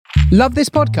Love this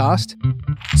podcast?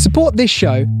 Support this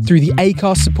show through the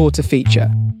Acast supporter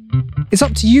feature. It's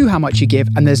up to you how much you give,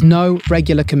 and there's no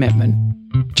regular commitment.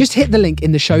 Just hit the link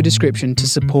in the show description to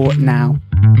support now.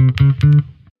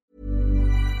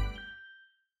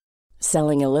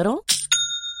 Selling a little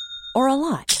or a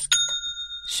lot?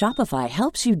 Shopify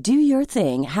helps you do your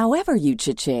thing however you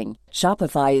cha-ching.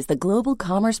 Shopify is the global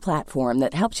commerce platform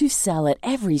that helps you sell at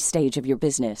every stage of your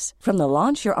business. From the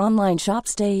launch your online shop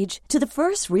stage to the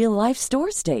first real-life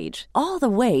store stage, all the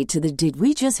way to the did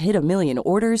we just hit a million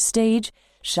orders stage.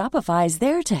 Shopify is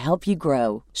there to help you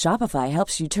grow. Shopify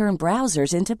helps you turn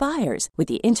browsers into buyers with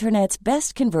the internet's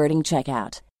best converting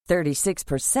checkout.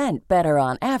 36% better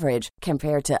on average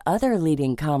compared to other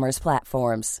leading commerce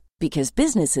platforms. Because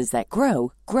businesses that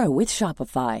grow, grow with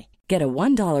Shopify. Get a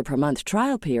 $1 per month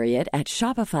trial period at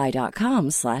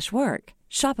shopify.com/work.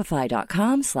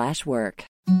 Shopify.com/work.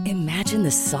 Imagine the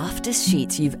softest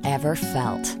sheets you've ever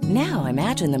felt. Now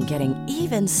imagine them getting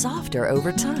even softer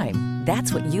over time.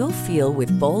 That's what you'll feel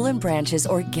with Boll & Branch's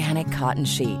organic cotton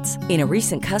sheets. In a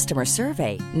recent customer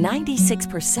survey,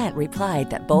 96% replied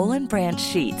that Boll & Branch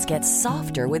sheets get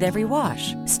softer with every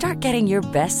wash. Start getting your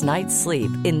best night's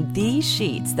sleep in these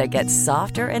sheets that get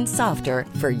softer and softer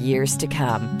for years to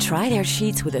come. Try their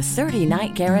sheets with a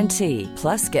 30-night guarantee.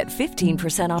 Plus, get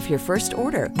 15% off your first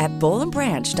order at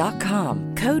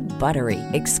bollandbranch.com. Code BUTTERY.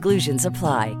 Exclusions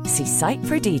apply. See site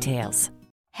for details.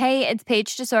 Hey, it's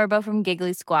Paige DeSorbo from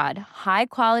Giggly Squad. High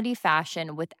quality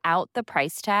fashion without the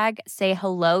price tag. Say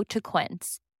hello to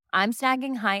Quince. I'm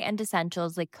snagging high-end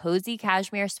essentials like cozy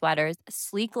cashmere sweaters,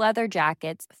 sleek leather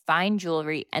jackets, fine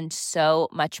jewelry, and so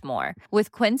much more.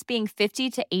 With Quince being 50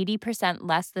 to 80%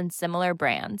 less than similar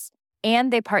brands.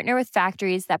 And they partner with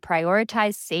factories that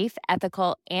prioritize safe,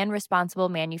 ethical, and responsible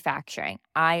manufacturing.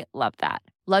 I love that.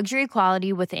 Luxury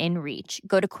quality within reach.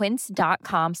 Go to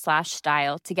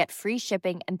quince.com/style to get free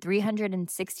shipping and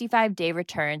 365-day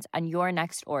returns on your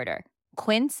next order.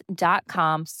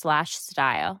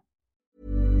 Quince.com/style.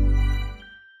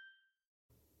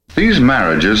 These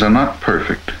marriages are not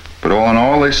perfect, but all in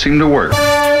all, they seem to work.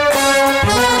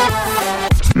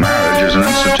 Marriage is an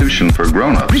institution for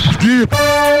grown-ups.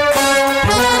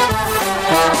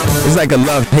 It's like a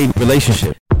love-hate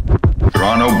relationship. There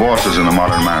are no bosses in a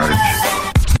modern marriage.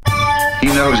 He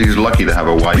knows he's lucky to have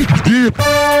a wife.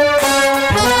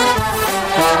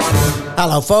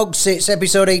 Hello folks, it's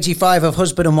episode 85 of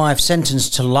Husband and Wife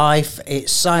Sentenced to Life.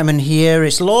 It's Simon here,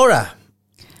 it's Laura.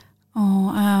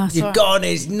 You've gone,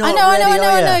 it's not ready,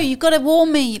 I know. You've got to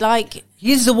warn me, like...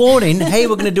 Here's the warning. Hey,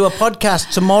 we're going to do a podcast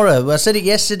tomorrow. I said it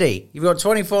yesterday. You've got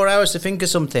 24 hours to think of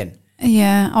something.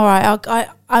 Yeah, all right,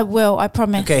 I will, I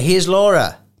promise. Okay, here's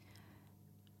Laura.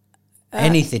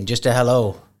 Anything, just a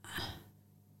hello.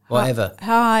 Whatever.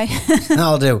 Hi.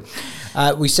 I'll do.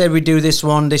 We said we'd do this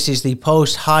one. This is the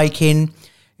post-hiking.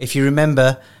 If you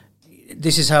remember,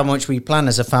 this is how much we plan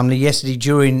as a family. Yesterday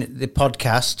during the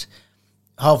podcast,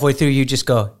 halfway through you just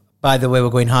go, by the way, we're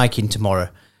going hiking tomorrow.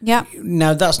 Yeah.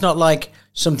 Now, that's not like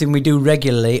something we do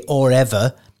regularly or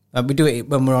ever. We do it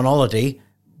when we're on holiday,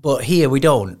 but here we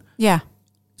don't. Yeah.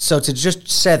 So to just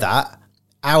say that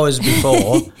hours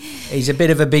before is a bit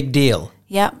of a big deal.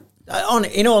 Yeah.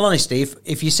 In all honesty,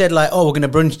 if you said like, oh, we're going to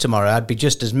brunch tomorrow, I'd be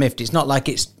just as miffed. It's not like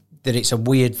it's a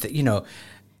weird thing, you know.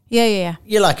 Yeah.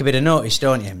 You like a bit of notice,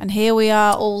 don't you? And here we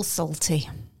are, all salty.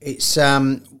 It's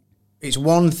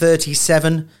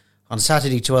 1:37 on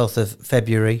Saturday, 12th of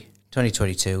February,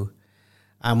 2022,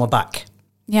 and we're back.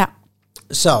 Yeah.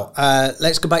 So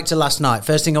let's go back to last night.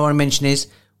 First thing I want to mention is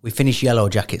we finished Yellow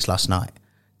Jackets last night.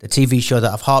 The TV show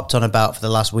that I've harped on about for the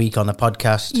last week on the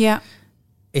podcast. Yeah.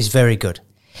 Is very good.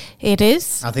 It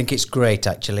is. I think it's great,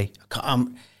 actually.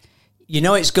 You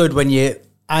know it's good when you're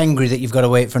angry that you've got to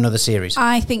wait for another series.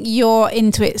 I think you're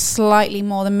into it slightly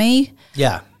more than me.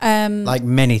 Yeah. Like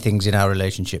many things in our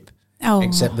relationship. Oh.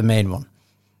 Except the main one.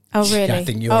 Oh, really? I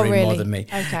think you're in more than me.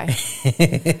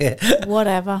 Okay.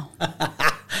 Whatever.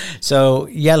 So,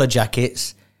 Yellow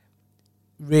Jackets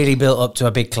really built up to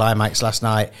a big climax last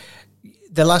night.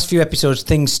 The last few episodes,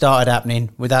 things started happening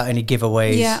without any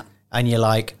giveaways. Yeah. And you're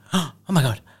like, oh my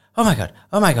God, oh my God,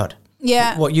 oh my God.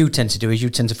 Yeah. What you tend to do is you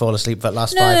tend to fall asleep for the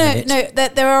last 5 minutes. No,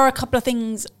 there are a couple of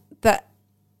things that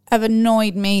have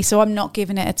annoyed me, so I'm not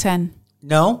giving it a 10.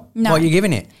 No? No. What are you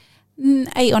giving it?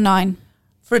 8 or 9.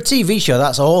 For a TV show,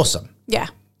 that's awesome. Yeah.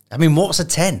 I mean, what's a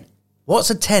 10? What's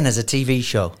a 10 as a TV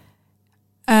show?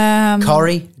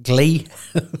 Corrie? Glee?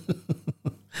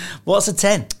 What's a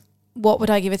 10? What would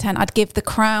I give a 10? I'd give The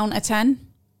Crown a 10.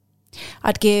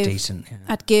 I'd give... Decent, yeah.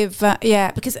 I'd give...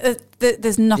 because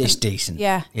there's nothing... It's decent.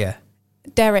 Yeah. Yeah.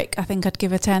 Derek, I think I'd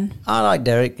give a 10. I like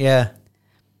Derek, yeah.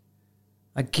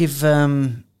 I'd give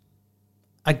Downton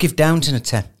a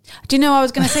 10. Do you know I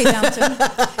was going to say Downton?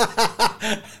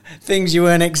 Things you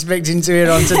weren't expecting to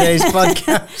hear on today's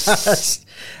podcast.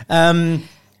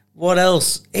 What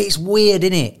else? It's weird,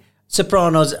 isn't it?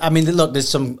 Sopranos. I mean, look, there's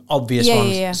some obvious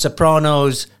ones. Yeah.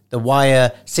 Sopranos, The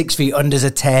Wire, 6 Feet Under's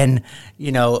a 10.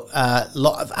 You know, I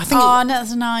think. Oh, no,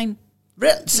 that's a 9.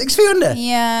 6 Feet Under.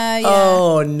 Yeah.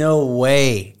 Oh, no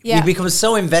way. Yeah. You become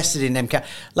so invested in them.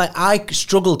 Like, I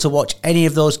struggle to watch any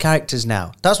of those characters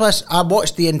now. That's why I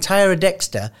watched the entire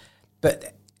Dexter,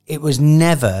 but it was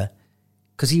never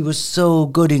because he was so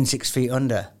good in 6 Feet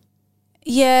Under.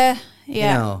 Yeah. You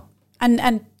know,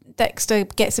 And Dexter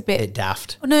gets a bit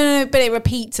daft. No, but it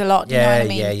repeats a lot. Do you know what I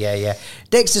mean? Yeah.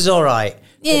 Dexter's all right.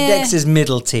 Yeah. Dexter's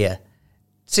middle tier.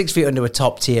 6 Feet Under were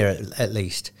top tier at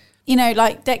least. You know,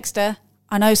 like Dexter,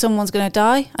 I know someone's going to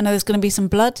die. I know there's going to be some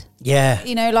blood. Yeah.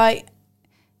 You know, like...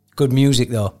 Good music,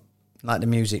 though. Like the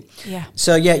music. Yeah.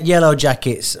 So, yeah, Yellow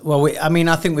Jackets. Well,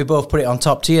 I think we both put it on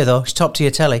top tier, though. It's top tier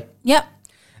telly. Yep.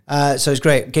 So it's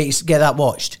great. Get that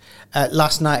watched.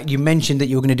 Last night, you mentioned that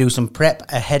you were going to do some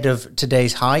prep ahead of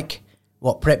today's hike.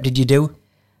 What prep did you do?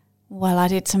 Well, I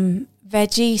did some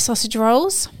veggie sausage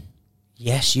rolls.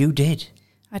 Yes, you did.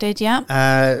 I did, yeah.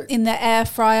 In the air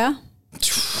fryer.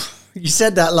 You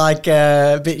said that like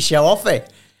a bit show-offy.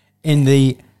 In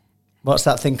the... What's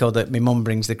that thing called that my mum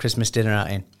brings the Christmas dinner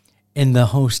out in? In the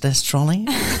hostess trolley?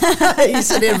 You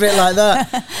said it a bit like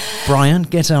that. Brian,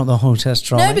 get out the hostess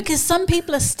trolley. No, because some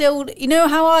people are still... You know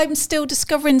how I'm still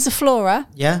discovering Zaflora?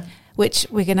 Yeah? Which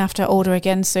we're going to have to order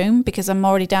again soon because I'm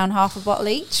already down half a bottle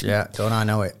each. Yeah, don't I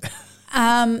know it.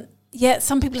 Yeah,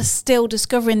 some people are still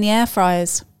discovering the air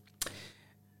fryers.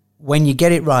 When you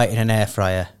get it right in an air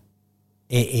fryer,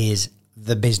 it is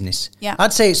the business. Yeah.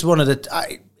 I'd say it's one of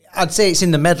the... I'd say it's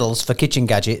in the medals for kitchen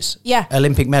gadgets. Yeah.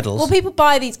 Olympic medals. Well, people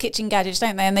buy these kitchen gadgets,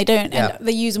 don't they? And they don't. Yeah. And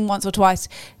they use them once or twice.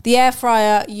 The air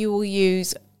fryer, you will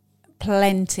use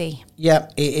plenty. Yeah,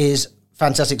 it is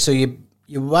fantastic. So you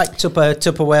whacked up a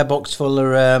Tupperware box full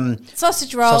of...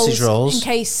 Sausage rolls. In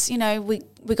case, you know, we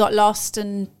got lost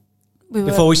and we were...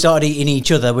 Before we started eating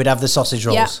each other, we'd have the sausage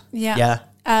rolls.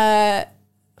 Yeah.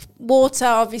 Water,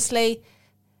 obviously.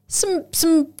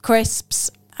 Some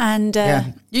crisps. And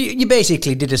you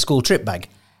basically did a school trip bag.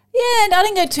 Yeah, and I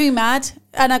didn't go too mad.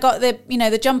 And I got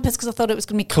the jumpers because I thought it was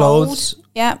going to be cold. Clothes.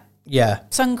 Yeah.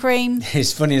 Sun cream.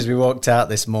 It's funny as we walked out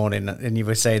this morning and you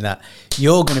were saying that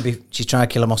you're going to be... She's trying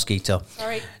to kill a mosquito.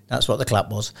 Sorry. That's what the clap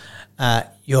was.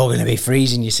 You're going to be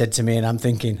freezing, you said to me, and I'm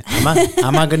thinking,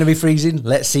 am I going to be freezing?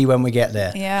 Let's see when we get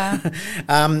there. Yeah.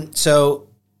 So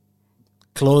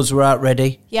clothes were out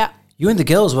ready. Yeah. You and the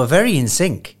girls were very in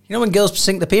sync. You know when girls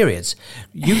sync the periods?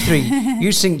 You three, you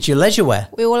synced your leisure wear.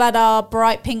 We all had our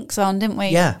bright pinks on, didn't we?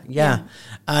 Yeah.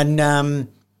 And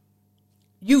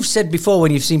you've said before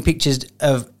when you've seen pictures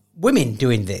of women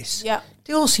doing this,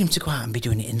 they all seem to go out and be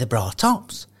doing it in the bra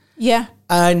tops. Yeah.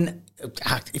 And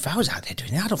if I was out there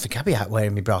doing it, I don't think I'd be out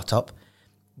wearing my bra top.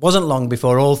 Wasn't long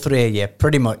before all three of you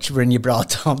pretty much were in your bra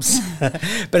tops.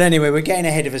 But anyway, we're getting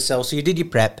ahead of ourselves. So you did your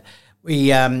prep.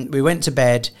 We went to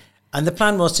bed. And the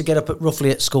plan was to get up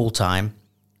roughly at school time.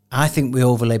 I think we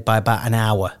overlaid by about an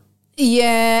hour.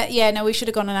 Yeah, no, we should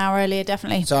have gone an hour earlier,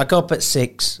 definitely. So I got up at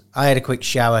 6. I had a quick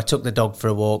shower, took the dog for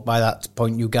a walk. By that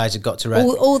point, you guys had got to rest.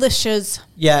 All the shoes.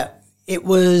 Yeah, it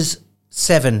was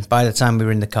 7 by the time we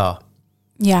were in the car.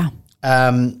 Yeah.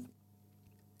 And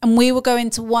we were going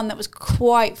to one that was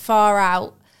quite far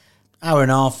out. Hour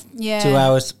and a half, 2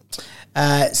 hours.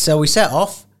 So we set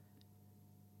off.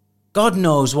 God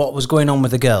knows what was going on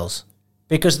with the girls.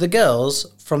 Because the girls,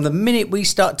 from the minute we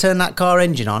turned that car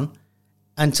engine on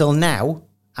until now,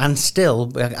 and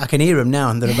still, I can hear them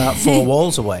now and they're about 4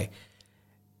 walls away.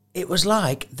 It was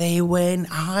like they went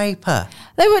hyper.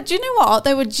 They were, do you know what?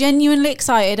 They were genuinely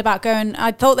excited about going.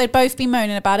 I thought they'd both be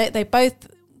moaning about it. They both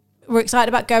were excited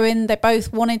about going. They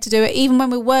both wanted to do it. Even when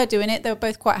we were doing it, they were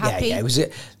both quite happy. Yeah, it was.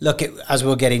 Look, as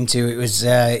we'll get into, it was.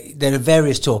 There are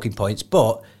various talking points,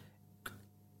 but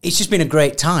it's just been a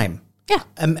great time. Yeah.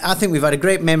 I think we've had a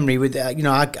great memory with,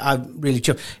 I really...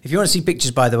 If you want to see pictures,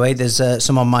 by the way, there's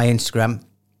some on my Instagram.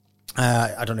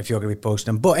 I don't know if you're going to be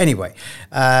posting them. But anyway,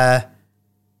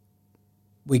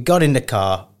 we got in the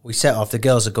car. We set off. The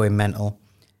girls are going mental.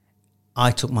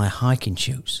 I took my hiking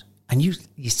shoes. And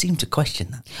you seem to question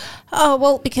that. Oh,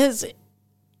 well, because...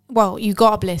 Well, you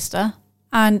got a blister.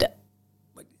 And...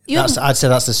 I'd say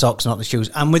that's the socks, not the shoes.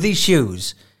 And with these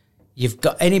shoes... You've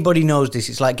got, anybody knows this,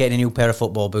 it's like getting a new pair of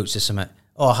football boots or something,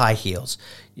 or high heels.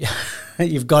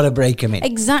 You've got to break them in.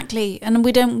 Exactly, and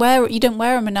you don't wear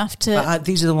them enough to...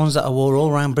 these are the ones that I wore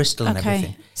all around Bristol and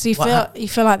everything. So you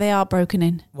feel like they are broken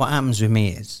in. What happens with me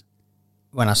is,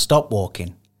 when I stopped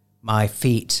walking, my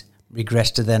feet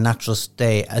regressed to their natural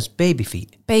state as baby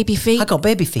feet. Baby feet. I got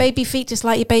baby feet. Baby feet, just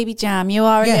like your baby jam. You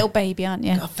are a Yeah. little baby, aren't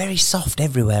you? Got very soft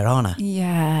everywhere, aren't I?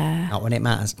 Yeah. Not when it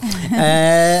matters.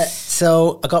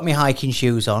 So I got my hiking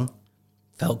shoes on.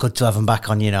 Felt good to have them back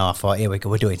on, you know. I thought, here we go,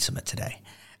 we're doing something today.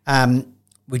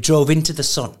 We drove into the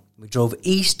sun. We drove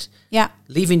east, Yeah.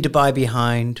 leaving Dubai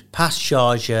behind, past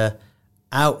Sharjah,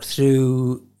 out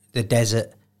through the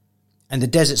desert. And the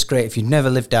desert's great if you've never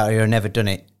lived out here or never done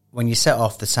it. When you set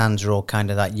off, the sands are all kind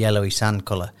of that yellowy sand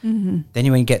colour. Mm-hmm.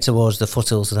 Then when you get towards the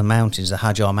foothills of the mountains, the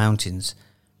Hajar Mountains,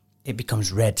 it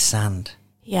becomes red sand,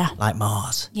 Yeah. like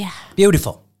Mars. Yeah.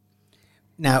 Beautiful.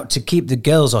 Now, to keep the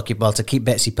girls occupied, well, to keep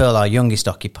Betsy Pearl, our youngest,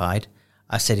 occupied,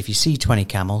 I said, if you see 20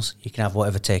 camels, you can have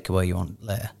whatever takeaway you want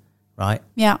later, right?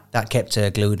 Yeah. That kept her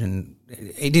glued, and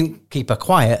it didn't keep her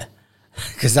quiet,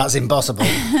 because that's impossible.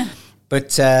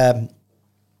 But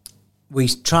we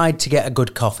tried to get a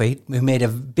good coffee. We made a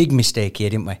big mistake here,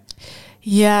 didn't we?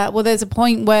 Yeah. Well, there's a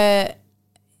point where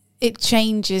it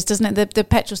changes, doesn't it? The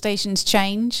petrol stations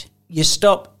change. You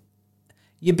stop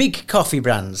your big coffee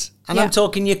brands, and Yeah. I'm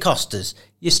talking your Costas,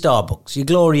 your Starbucks, your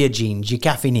Gloria Jeans, your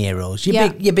Cafe Neros, your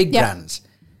Yeah. big Yeah. brands.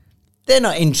 They're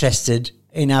not interested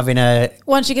in having a...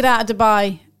 Once you get out of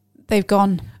Dubai, they've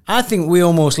gone. I think we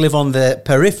almost live on the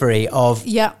periphery of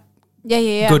Yeah.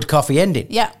 Yeah. good coffee ending.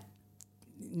 Yeah.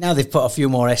 Now they've put a few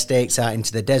more estates out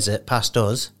into the desert past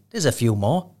us. There's a few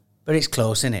more, but it's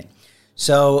close, isn't it?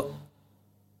 So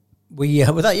we,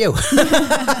 was that you?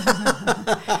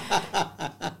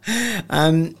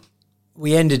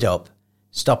 We ended up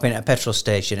stopping at a petrol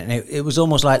station, and it was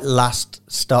almost like last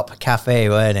stop cafe,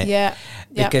 weren't it? Yeah.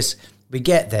 Yeah. Because we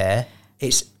get there,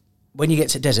 it's when you get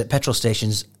to desert petrol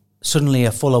stations, suddenly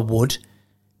are full of wood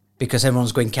because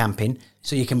everyone's going camping.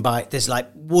 So you can buy, there's like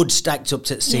wood stacked up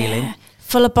to the ceiling. Yeah.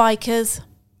 Full of bikers.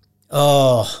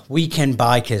 Oh, weekend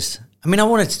bikers. I mean, I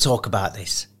wanted to talk about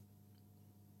this.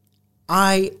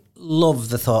 I love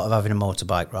the thought of having a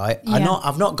motorbike, right? Yeah.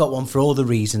 I've not got one for all the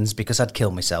reasons, because I'd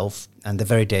kill myself and they're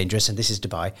very dangerous, and this is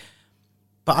Dubai.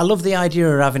 But I love the idea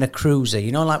of having a cruiser,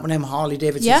 you know, like when them Harley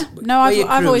Davidsons. Yeah. No, where I've you're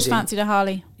always cruising. fancied a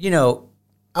Harley. You know,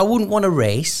 I wouldn't want to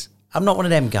race. I'm not one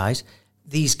of them guys.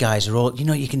 These guys are all, you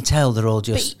know, you can tell they're all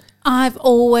just... I've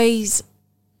always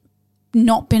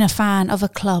not been a fan of a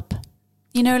club.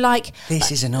 You know, like...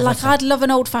 This is another Like, thing. I'd love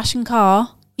an old-fashioned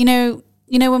car. You know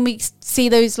when we see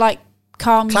those, like,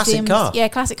 car Classic museums? car. Yeah,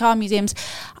 classic car museums.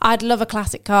 I'd love a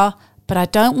classic car, but I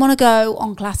don't want to go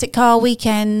on classic car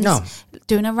weekends. No.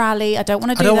 Doing a rally. I don't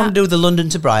want to do I don't that. want to do the London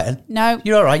to Brighton. No.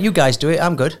 You're all right. You guys do it.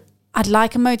 I'm good. I'd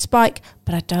like a motorbike,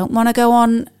 but I don't want to go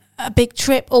on a big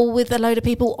trip all with a load of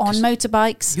people on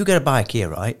motorbikes. You get a bike here,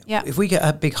 right? Yeah. If we get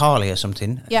a big Harley or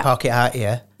something, Yeah. park it out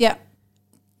here, Yeah.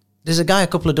 there's a guy a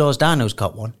couple of doors down who's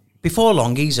got one. Before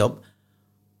long, he's up.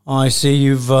 I see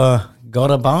you've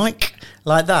got a bike.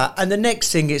 Like that. And the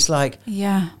next thing, it's like,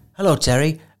 Yeah. hello,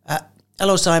 Terry.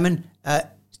 Hello, Simon.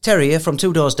 Terry here from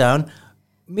two doors down.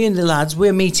 Me and the lads,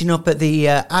 we're meeting up at the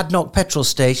Adnock petrol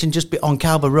station just on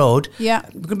Calber Road. Yeah.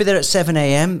 We're going to be there at 7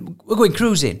 a.m. We're going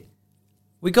cruising.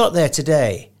 We got there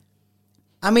today.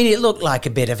 I mean, it looked like a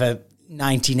bit of a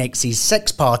 1960s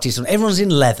sex party. Everyone's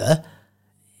in leather.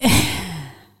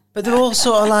 But they're all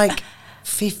sort of like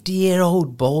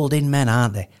 50-year-old balding men,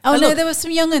 aren't they? Oh, And no, look, there were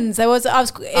some young'uns.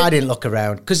 I didn't look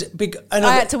around because I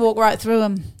had to walk right through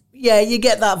them. yeah, you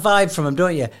get that vibe from them,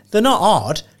 don't you? They're not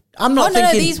odd. I'm Oh, not no,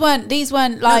 thinking these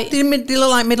weren't like... they look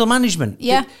like middle management.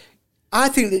 Yeah. I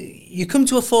think that you come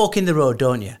to a fork in the road,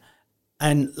 don't you?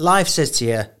 And life says to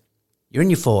you, you're in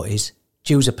your 40s,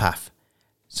 choose a path.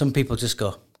 Some people just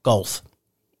go, golf.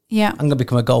 Yeah. I'm going to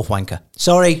become a golf wanker.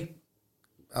 Sorry.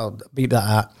 I'll beep that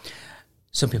out.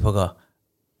 Some people go,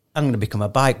 I'm going to become a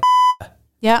bike.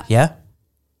 Yeah. Yeah?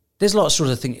 There's lots of sort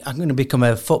of things. I'm going to become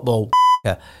a football.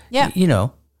 Yeah. You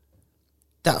know,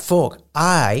 that fork.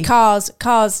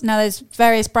 Cars. Now there's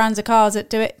various brands of cars that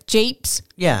do it. Jeeps.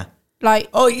 Yeah. Like...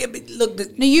 Oh, yeah, but look,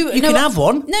 No, you can have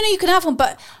one. No, you can have one.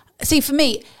 But see, for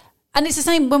me, and it's the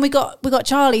same when we got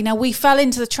Charlie. Now we fell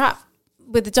into the trap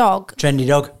with the dog. Trendy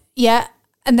dog. Yeah,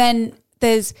 and then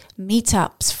there's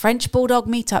meetups, French bulldog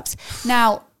meetups.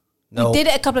 Now No. we did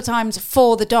it a couple of times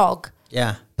for the dog,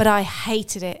 Yeah. but I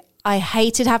hated it. I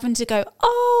hated having to go,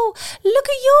 oh, look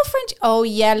at your French. Oh,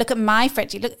 yeah, look at my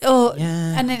Frenchie. Look, oh,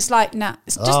 Yeah. and it's like, nah,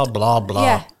 it's just Blah, blah, blah.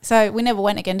 Yeah, so we never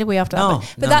went again, did we? After No,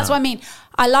 that, but no, that's no. what I mean.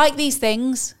 I like these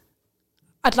things.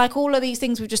 I'd like all of these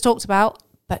things we've just talked about,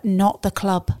 but not the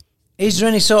club. Is there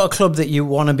any sort of club that you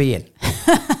want to be in?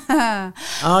 Oh,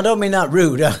 I don't mean that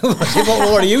rude.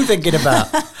 What are you thinking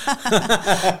about?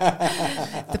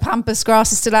 The pampas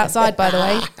grass is still outside, by the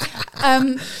way.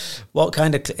 What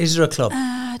kind of... is there a club?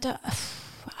 I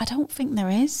don't think there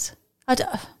is.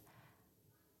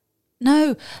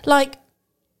 No, like...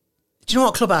 Do you know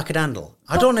what club I could handle?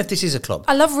 I don't know if this is a club.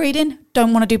 I love reading.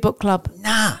 Don't want to do book club.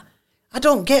 Nah, I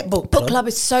don't get book club. Book club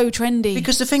is so trendy.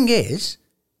 Because the thing is,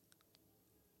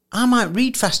 I might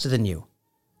read faster than you.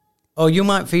 Or you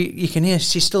might... you can hear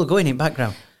she's still going in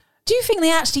background. Do you think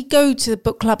they actually go to the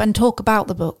book club and talk about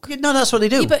the book? No, that's what they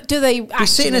do. Yeah, but do they actually... We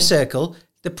sit in a circle.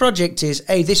 The project is,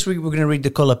 hey, this week we're going to read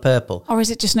The Colour Purple. Or is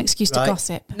it just an excuse to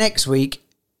gossip? Next week,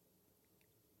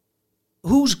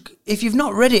 if you've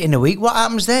not read it in a week, what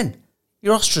happens then?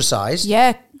 You're ostracised.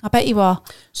 Yeah, I bet you are.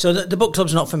 So the book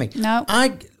club's not for me. No.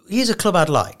 Here's a club I'd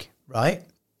like, right?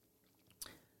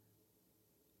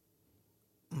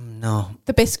 No.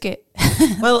 The Biscuit.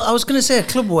 Well, I was going to say a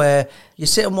club where you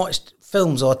sit and watch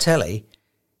films or telly,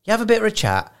 you have a bit of a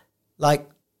chat, like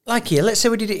here, let's say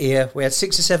we did it here, we had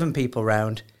 6 or 7 people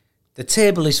round, the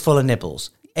table is full of nibbles.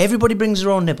 Everybody brings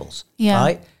their own nibbles,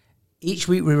 right? Each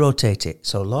week we rotate it.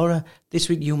 So Laura, this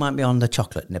week you might be on the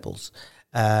chocolate nibbles.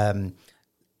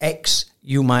 X,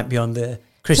 you might be on the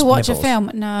crisp To watch nibbles. a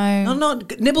film? No. No,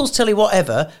 nibbles, telly,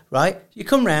 whatever, right? You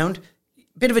come round,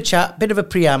 bit of a chat, bit of a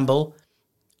preamble,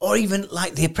 or even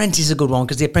like The Apprentice is a good one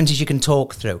because The Apprentice you can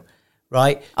talk through.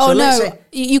 Right? Oh, so no,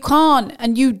 you can't,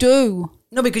 and you do.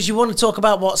 No, because you want to talk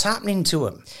about what's happening to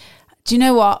them. Do you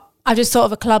know what? I just thought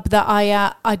of a club that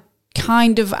I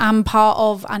kind of am part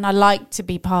of and I like to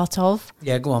be part of.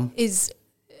 Yeah, go on. Is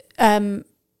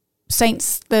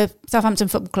Saints, the Southampton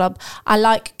Football Club. I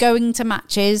like going to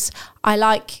matches. I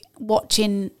like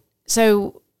watching.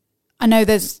 So I know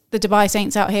there's the Dubai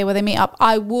Saints out here where they meet up.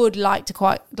 I would like to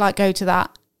go to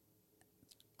that.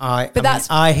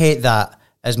 I hate that.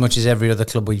 As much as every other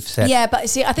club we've said. Yeah, but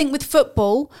see, I think with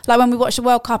football, like when we watch the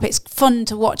World Cup, it's fun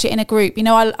to watch it in a group. You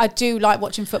know, I do like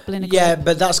watching football in a group. Yeah,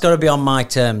 but that's got to be on my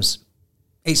terms.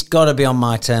 It's got to be on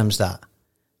my terms, that.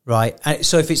 Right? And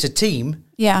so if it's a team...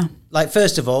 Yeah. Like,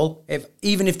 first of all,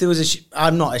 even if there was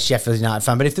I'm not a Sheffield United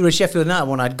fan, but if there was a Sheffield United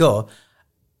one, I'd go.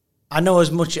 I know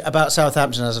as much about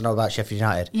Southampton as I know about Sheffield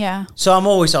United. Yeah. So I'm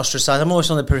always ostracised. I'm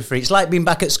always on the periphery. It's like being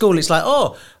back at school. It's like,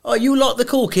 oh, you lot the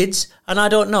cool kids, and I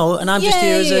don't know, and I'm just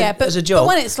here as a joke. But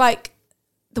when it's like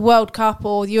the World Cup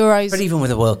or the Euros... But even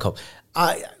with the World Cup,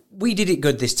 we did it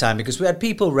good this time because we had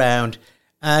people round,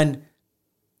 and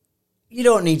you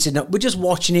don't need to know. We're just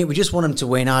watching it. We just want them to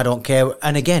win. I don't care.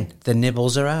 And again, the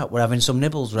nibbles are out. We're having some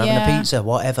nibbles. We're having a pizza,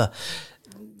 whatever.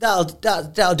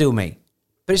 That'll do me.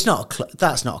 But it's not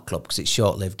that's not a club because it's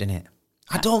short-lived, isn't it?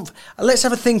 Let's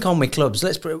have a think on with clubs.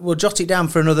 We'll jot it down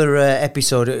for another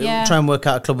episode. Yeah. Try and work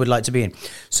out a club we'd like to be in.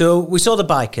 So we saw the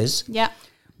bikers. Yeah.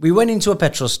 We went into a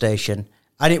petrol station,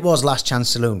 and it was Last Chance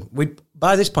Saloon.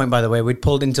 By this point, by the way, we'd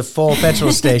pulled into 4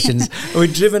 petrol stations. And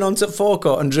we'd driven onto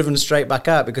Forecourt and driven straight back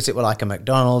out because it were like a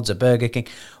McDonald's, a Burger King.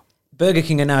 Burger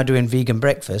King are now doing vegan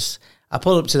breakfast. I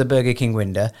pulled up to the Burger King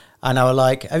window and I was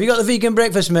like, have you got the vegan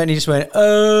breakfast, mate? And he just went,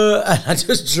 and I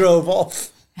just drove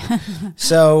off.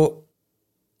 So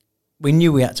we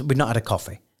knew we'd not had a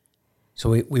coffee. So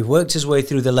we worked his way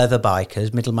through the leather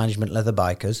bikers, middle management leather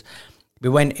bikers. We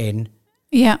went in.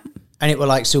 Yeah. And it were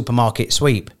like supermarket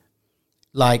sweep.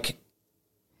 Like,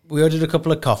 we ordered a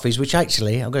couple of coffees, which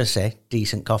actually, I'm going to say,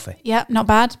 decent coffee. Yeah, not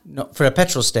bad. Not for a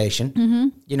petrol station,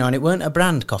 and it weren't a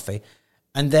brand coffee.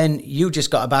 And then you just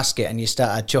got a basket and you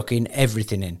started chucking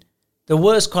everything in. The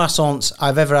worst croissants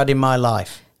I've ever had in my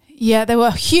life. Yeah, they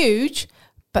were huge,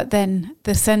 but then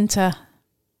the centre,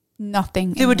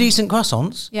 nothing. They were decent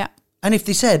croissants. Yeah. And if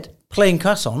they said plain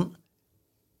croissant,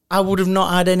 I would have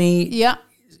not had any,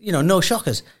 no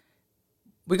shockers.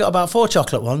 We got about 4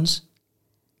 chocolate ones.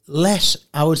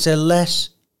 I would say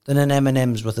less than an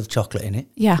M&M's worth of chocolate in it.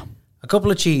 Yeah. A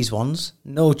couple of cheese ones,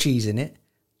 no cheese in it.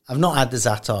 I've not had the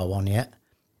Za'atar one yet.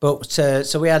 But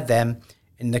so we had them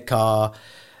in the car.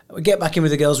 We get back in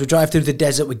with the girls. We drive through the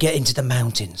desert. We get into the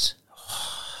mountains.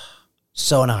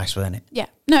 So nice, wasn't it? Yeah.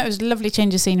 No, it was a lovely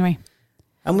change of scenery.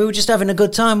 And we were just having a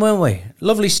good time, weren't we?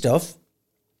 Lovely stuff.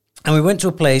 And we went to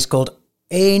a place called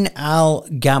Ain Al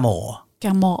Gamor.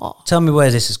 Gamor. Tell me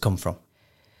where this has come from.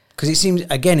 Because it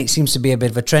seems to be a bit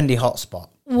of a trendy hotspot.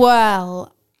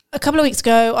 Well, a couple of weeks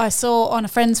ago, I saw on a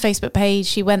friend's Facebook page,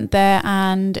 she went there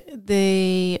and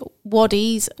the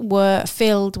wadis were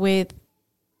filled with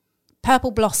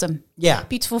purple blossom. Yeah.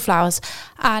 Beautiful flowers.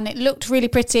 And it looked really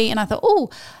pretty. And I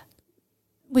thought,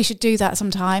 we should do that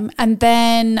sometime. And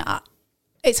then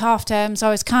it's half term, so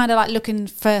I was kind of like looking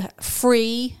for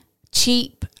free,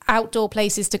 cheap outdoor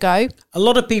places to go. A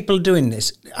lot of people doing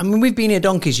this. I mean, we've been here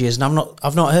donkey's years, and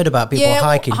I've not heard about people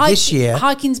hiking. This year,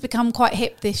 hiking's become quite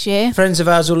hip this year. Friends of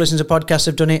ours who listen to podcasts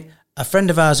have done it. A friend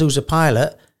of ours who's a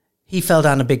pilot, he fell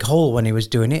down a big hole when he was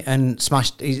doing it and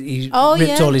smashed. He Oh,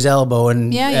 ripped yeah. all his elbow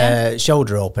and Yeah.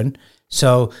 shoulder open.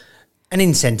 So an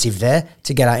incentive there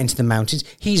to get out into the mountains.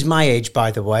 He's my age,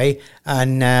 by the way,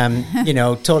 and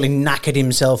totally knackered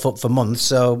himself up for months.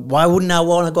 So why wouldn't I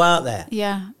want to go out there?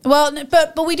 Yeah. Well,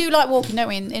 but we do like walking, don't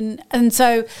we? And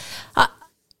so,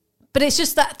 but it's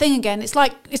just that thing again. It's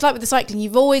like with the cycling.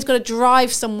 You've always got to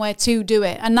drive somewhere to do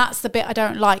it, and that's the bit I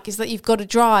don't like. Is that you've got to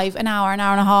drive an hour and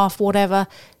a half, whatever,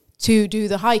 to do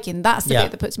the hiking. That's the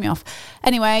bit that puts me off.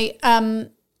 Anyway,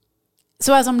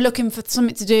 so as I'm looking for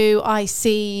something to do, I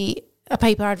see a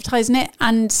paper advertising it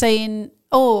and saying,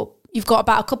 "Oh, you've got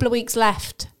about a couple of weeks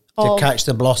left To catch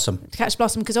the blossom.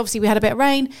 because obviously we had a bit of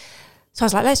rain." So I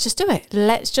was like, let's just do it.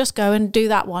 Let's just go and do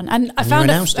that one. And I found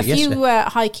a few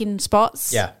hiking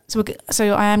spots. Yeah. So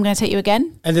I am going to take you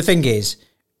again. And the thing is,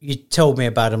 you told me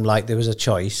about them like there was a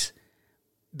choice,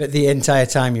 but the entire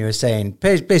time you were saying,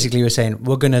 basically you were saying,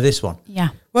 we're going to this one. Yeah.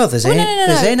 Well, there's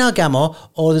Ein Algamo,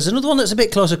 or there's another one that's a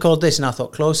bit closer called this. And I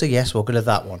thought, closer, yes, we're going to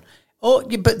that one. Oh,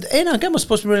 yeah, but Ein Algamo's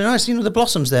supposed to be really nice. You know, the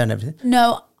blossoms there and everything.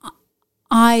 No,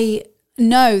 I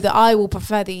know that I will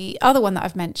prefer the other one that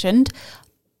I've mentioned,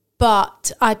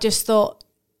 but I just thought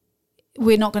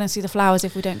we're not going to see the flowers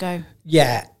if we don't go.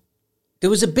 Yeah. There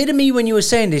was a bit of me when you were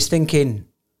saying this thinking,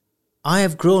 I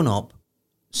have grown up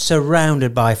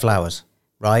surrounded by flowers,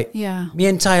 right? Yeah. My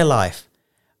entire life.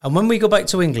 And when we go back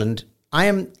to England, I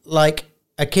am like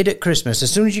a kid at Christmas.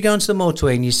 As soon as you go onto the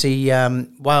motorway and you see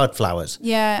wildflowers.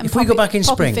 Yeah. And if we go back in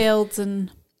spring. Fields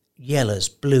and Yellows,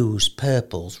 blues,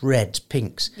 purples, reds,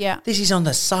 pinks. Yeah. This is on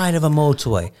the side of a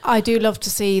motorway. I do love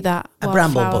to see that. A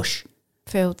bramble bush.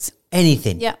 Fields.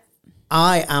 Anything. Yeah.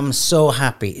 I am so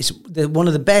happy. It's one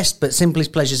of the best but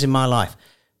simplest pleasures in my life.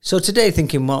 So today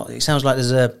thinking, well, it sounds like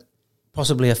there's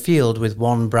possibly a field with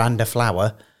one brand of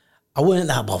flower. I weren't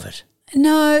that bothered.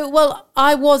 No, well,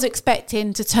 I was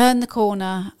expecting to turn the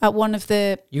corner at one of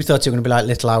the... You thought it was going to be like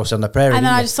Little House on the Prairie, and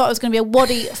then I just thought it was going to be a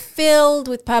waddy filled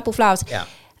with purple flowers. Yeah.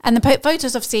 And the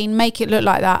photos I've seen make it look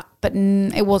like that, but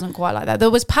it wasn't quite like that. There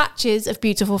was patches of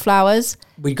beautiful flowers.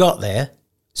 We got there,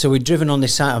 so we'd driven on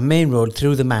this side of main road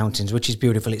through the mountains, which is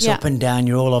beautiful. It's up and down,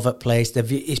 you're all over the place.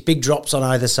 It's big drops on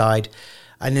either side.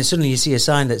 And then suddenly you see a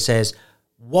sign that says,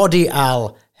 Wadi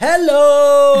Al,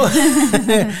 hello!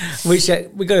 Which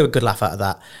we got a good laugh out of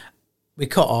that. We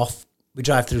cut off, we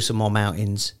drive through some more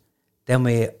mountains, then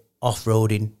we're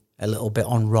off-roading a little bit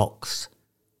on rocks.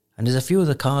 And there's a few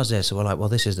other cars there, so we're like, well,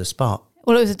 this is the spot.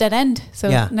 Well, it was a dead end,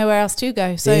 so nowhere else to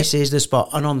go. So this is the spot.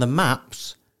 And on the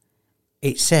maps,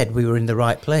 it said we were in the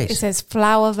right place. It says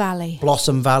Flower Valley.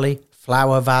 Blossom Valley,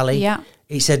 Flower Valley. Yeah.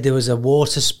 It said there was a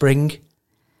water spring.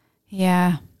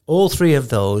 Yeah. All three of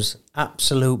those,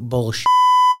 absolute bullshit.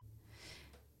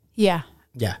 Yeah.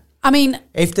 Yeah. I mean...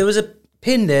 If there was a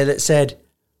pin there that said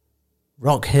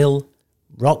Rock Hill,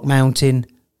 Rock Mountain,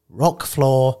 Rock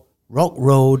Floor, Rock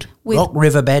Road, Rock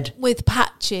Riverbed. With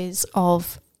patches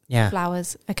of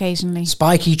flowers occasionally.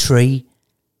 Spiky tree.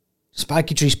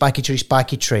 Spiky tree, spiky tree,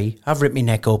 spiky tree. I've ripped my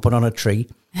neck open on a tree.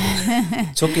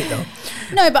 Took it though.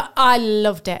 No, but I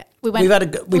loved it.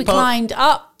 We climbed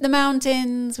up the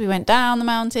mountains. We went down the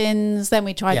mountains. Then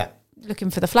we tried looking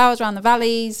for the flowers around the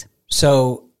valleys.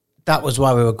 So that was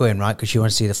why we were going, right? Because you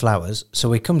want to see the flowers. So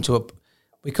we come to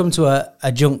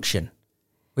a junction.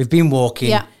 We've been walking.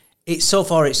 Yeah. It's so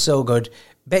far, it's so good.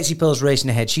 Betsy Pearl's racing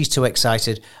ahead. She's too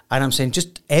excited. And I'm saying,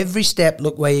 just every step,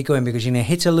 look where you're going, because you're going to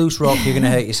hit a loose rock, you're going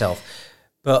to hurt yourself.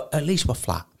 But at least we're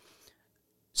flat.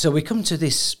 So we come to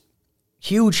this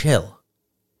huge hill.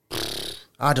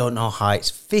 I don't know how.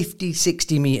 It's 50,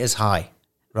 60 meters high,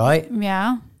 right?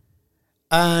 Yeah.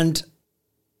 And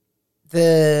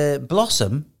the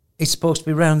blossom is supposed to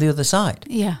be round the other side.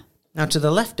 Yeah. Now, to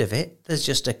the left of it, there's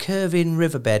just a curving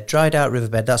riverbed, dried out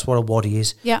riverbed. That's what a wadi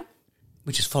is. Yeah.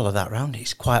 We just follow that round.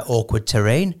 It's quite awkward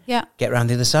terrain. Yeah. Get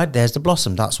round the other side. There's the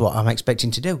blossom. That's what I'm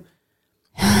expecting to do.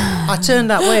 I turn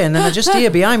that way and then I just hear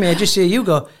behind me, I just hear you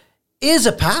go, here's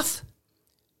a path.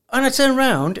 And I turn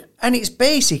around and it's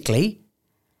basically,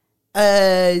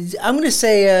 I'm going to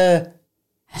say a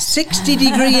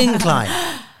 60-degree incline.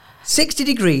 60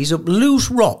 degrees up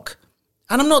loose rock.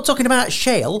 And I'm not talking about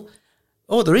shale.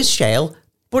 Oh, there is shale,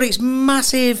 but it's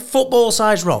massive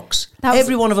football-sized rocks.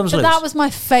 Every one of them's loose. That was my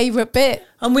favourite bit.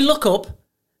 And we look up,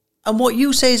 and what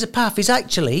you say is a path is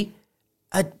actually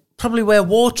probably where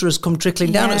water has come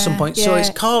trickling down at some point. So it's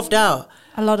carved out.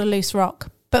 A lot of loose rock,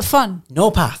 but fun.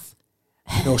 No path.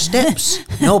 No steps.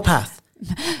 No path.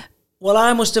 Well,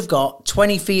 I must have got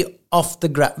 20 feet off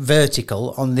the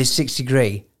vertical on this 60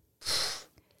 degree.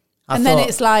 Then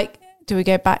it's like Do we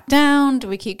go back down? Do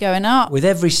we keep going up? With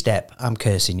every step, I'm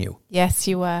cursing you. Yes,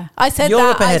 you were. I said You're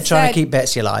that. up ahead trying to keep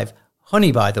Betsy alive.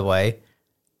 Honey, by the way,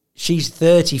 she's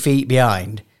 30 feet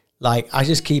behind. Like, I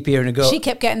just keep hearing her go. She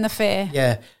kept getting the fear.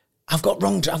 Yeah. I've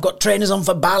got trainers on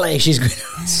for ballet. She's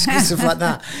going stuff like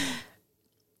that.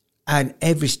 And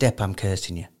every step I'm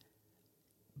cursing you.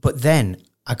 But then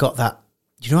I got that,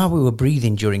 you know how we were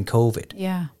breathing during COVID?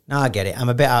 Yeah. Now I get it. I'm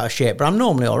a bit out of shape, but I'm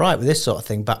normally all right with this sort of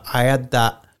thing. But I had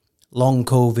that long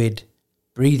COVID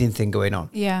breathing thing going on.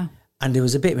 Yeah. And there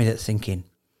was a bit of me that's thinking,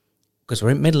 because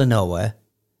we're in the middle of nowhere,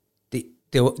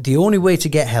 the only way to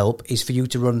get help is for you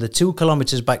to run the 2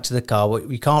 kilometres back to the car.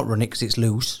 We can't run it because it's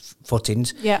loose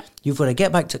footings. Yeah. You've got to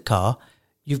get back to the car.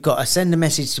 You've got to send a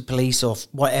message to police or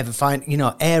whatever, find,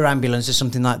 air ambulance or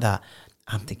something like that.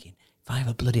 I'm thinking, if I have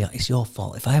a bloody, it's your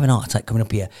fault. If I have an heart attack coming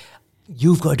up here,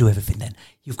 you've got to do everything then.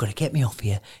 You've got to get me off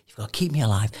here. You've got to keep me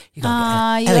alive. You've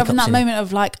got to you're having that moment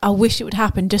of like, I wish it would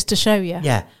happen just to show you.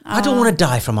 Yeah. I don't want to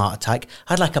die from heart attack.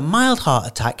 I'd like a mild heart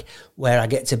attack where I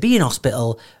get to be in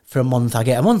hospital for a month. I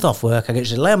get a month off work. I get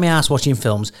to lay on my ass watching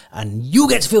films and you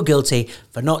get to feel guilty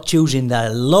for not choosing the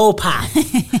low path.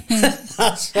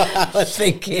 That's what I was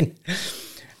thinking.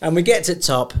 And we get to the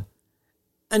top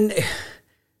and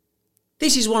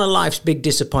this is one of life's big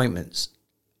disappointments.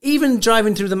 Even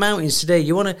driving through the mountains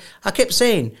today, I kept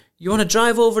saying, you want to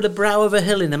drive over the brow of a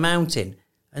hill in a mountain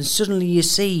and suddenly you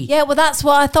see. Yeah, well, that's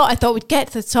what I thought. I thought we'd get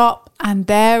to the top and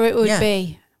there it would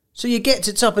be. So you get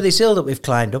to the top of this hill that we've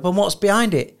climbed up and what's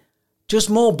behind it?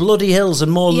 Just more bloody hills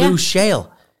and more loose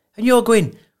shale. And you're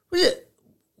going,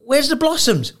 where's the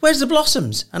blossoms? Where's the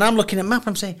blossoms? And I'm looking at the map and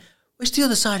I'm saying, where's the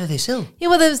other side of this hill? Yeah,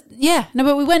 well,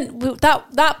 but we went,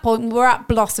 that point, we were at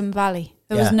Blossom Valley.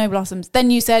 There was no blossoms. Then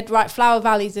you said, right, Flower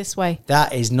Valley's this way.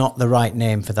 That is not the right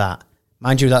name for that.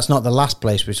 Mind you, that's not the last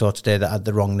place we saw today that had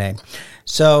the wrong name.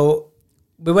 So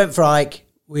we went for a hike.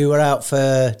 We were out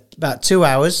for about 2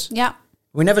 hours. Yeah.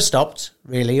 We never stopped,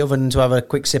 really, other than to have a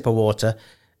quick sip of water.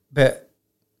 But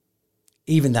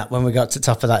even that, when we got to the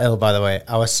top of that hill, by the way,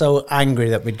 I was so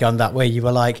angry that we'd gone that way. You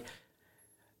were like,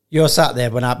 you're sat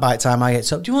there when by the time I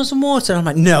get up, do you want some water? And I'm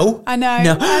like, no. I know.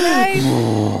 No.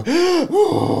 I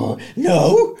know.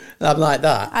 No. And I'm like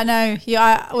that. I know.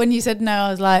 When you said no,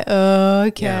 I was like, oh,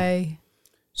 okay. Yeah.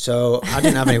 So I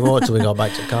didn't have any water till we got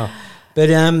back to the car. But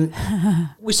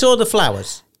we saw the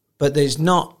flowers, but there's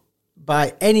not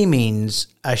by any means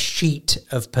a sheet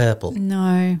of purple.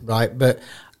 No. Right? But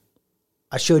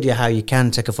I showed you how you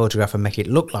can take a photograph and make it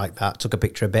look like that. Took a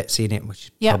picture of Betsy in it,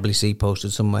 which you probably see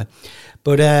posted somewhere.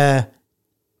 But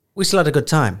we still had a good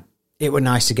time. It was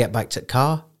nice to get back to the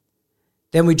car.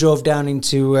 Then we drove down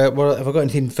into, have I got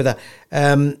anything for that?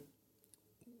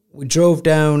 We drove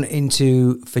down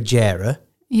into Fujairah,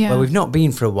 where we've not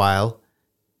been for a while.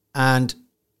 And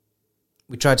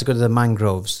we tried to go to the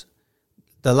mangroves.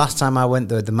 The last time I went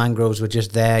there, the mangroves were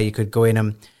just there. You could go in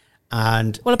them.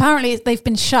 And well, apparently they've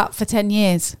been shut for 10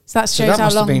 years. So that shows how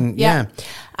long.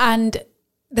 And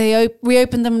they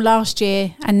reopened them last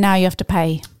year and now you have to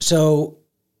pay. So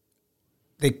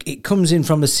it comes in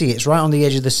from the sea. It's right on the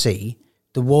edge of the sea.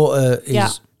 The water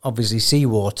is obviously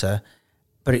seawater,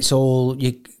 but it's all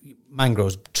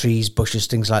mangroves, trees, bushes,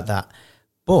 things like that.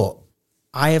 But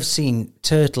I have seen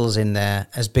turtles in there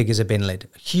as big as a bin lid.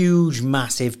 Huge,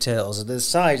 massive turtles. The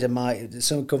size of the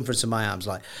circumference of my arms.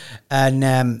 And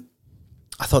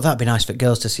I thought that'd be nice for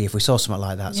girls to see if we saw something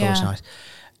like that. It's always nice.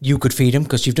 You could feed them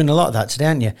because you've done a lot of that today,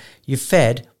 haven't you? You've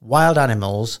fed wild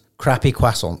animals crappy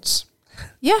croissants.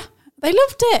 Yeah, they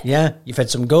loved it. Yeah, you fed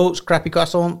some goats crappy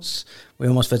croissants. We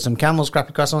almost fed some camels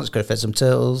crappy croissants. Could have fed some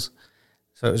turtles.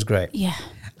 So it was great. Yeah.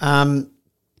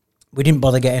 We didn't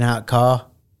bother getting out of the car.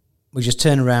 We just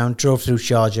turned around, drove through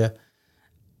Fujairah,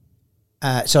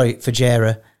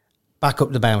 back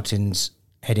up the mountains,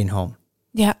 heading home.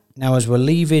 Yeah. Now, as we're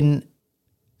leaving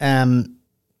Fujairah,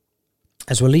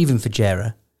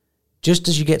 just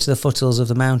as you get to the foothills of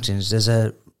the mountains, there's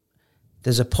a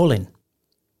pull-in.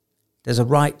 There's a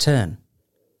right turn.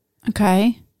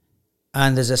 Okay.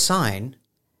 And there's a sign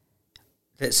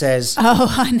that says...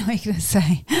 Oh, I know what you're going to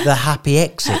say. The happy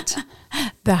exit.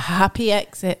 The happy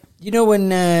exit. You know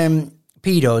when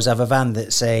pedos have a van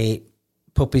that say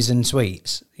puppies and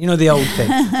sweets? You know the old thing?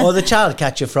 Or the child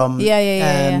catcher from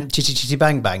Chitty Chitty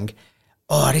Bang Bang.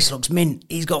 Oh, this looks mint.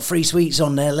 He's got free sweets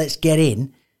on there. Let's get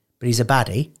in. But he's a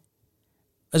baddie.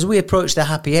 As we approached the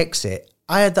happy exit,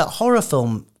 I had that horror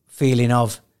film feeling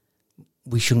of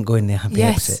we shouldn't go in the happy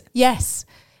exit. Yes.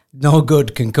 No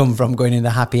good can come from going in the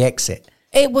happy exit.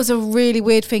 It was a really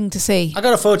weird thing to see. I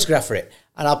got a photograph for it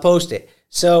and I'll post it.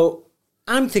 So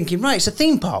I'm thinking, right, it's a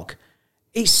theme park.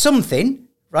 It's something,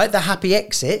 right? The happy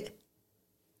exit.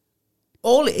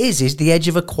 all it is the edge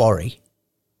of a quarry.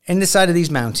 In the side of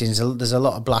these mountains, there's a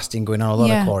lot of blasting going on, a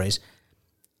lot of quarries.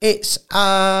 It's,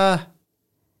 there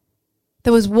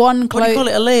was one what do you call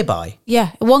it, a lay-by?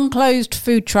 Yeah, one closed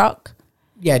food truck.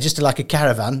 Yeah, just like a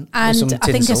caravan. And with some I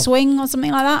think a tinsel. swing or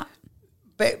something like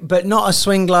that. But not a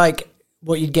swing like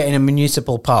what you'd get in a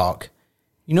municipal park.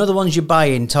 You know the ones you buy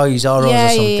in Toys R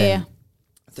Us or something? Yeah.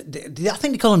 I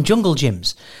think they call them jungle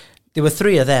gyms. There were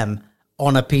 3 of them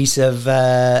on a piece of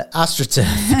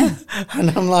AstroTurf.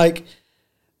 And I'm like,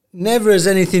 never has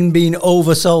anything been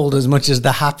oversold as much as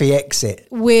the Happy Exit.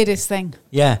 Weirdest thing.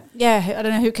 Yeah. Yeah, I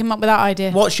don't know who came up with that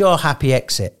idea. What's your Happy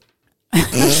Exit?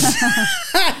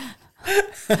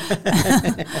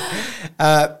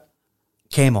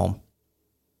 Came home.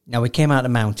 Now we came out of the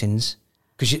mountains.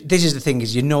 Because this is the thing,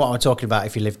 is you know what I'm talking about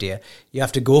if you lived here. You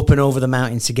have to go up and over the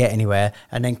mountains to get anywhere,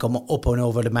 and then come up and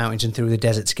over the mountains and through the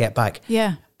desert to get back.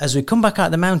 Yeah. As we come back out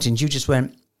of the mountains, you just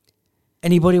went,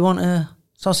 anybody want a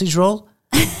sausage roll?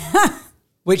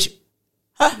 Which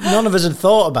none of us had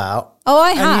thought about. Oh,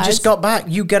 I had. And you just got back.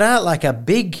 You got out like a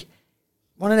big,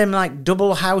 one of them like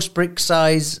double house brick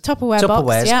size Tupperware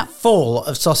box, yeah. full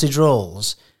of sausage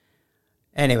rolls.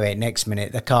 Anyway, next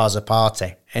minute, the car's a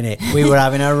party, innit? We were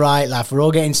having a right laugh. We're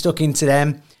all getting stuck into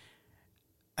them.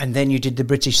 And then you did the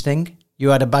British thing. You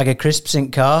had a bag of crisps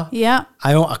in car. Yeah.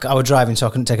 I was driving, so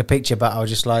I couldn't take a picture, but I was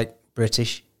just like,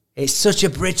 British. It's such a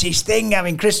British thing,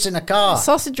 having crisps in a car.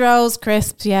 Sausage rolls,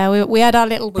 crisps, yeah. We had our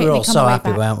little picnic We were all on so the way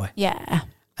happy, back. weren't we? Yeah.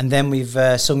 And then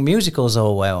we've sung musicals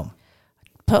all the way home.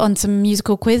 Put on some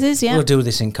musical quizzes, yeah. We'll do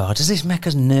this in car. Does this make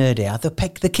us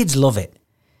nerdy? The kids love it.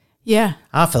 Yeah.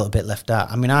 I felt a bit left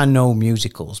out. I mean, I know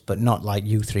musicals, but not like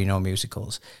you 3 know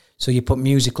musicals. So you put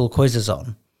musical quizzes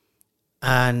on,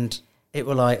 and it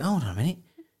were like, hold on a minute.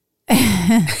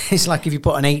 It's like if you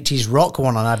put an 80s rock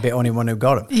one on, I'd be the only one who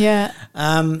got them. Yeah.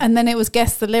 And then it was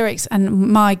guess the lyrics,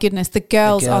 and my goodness, the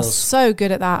girls are so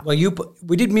good at that. Well,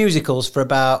 we did musicals for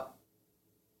about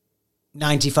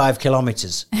 95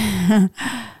 kilometres,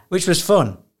 which was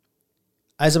fun.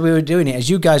 As we were doing it, as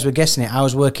you guys were guessing it, I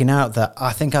was working out that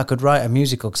I think I could write a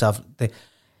musical because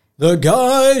the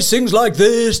guy sings like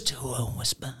this to a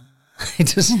whisper. It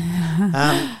just,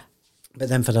 but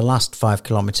then for the last 5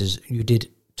 kilometres, you did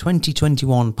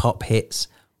 2021 pop hits,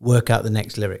 work out the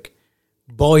next lyric.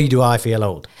 Boy, do I feel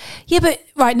old. Yeah, but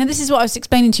right, now this is what I was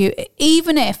explaining to you.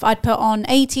 Even if I'd put on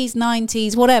 80s,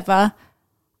 90s, whatever,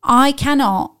 I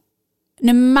cannot,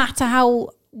 no matter how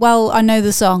well I know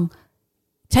the song,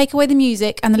 take away the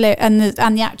music and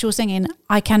the actual singing,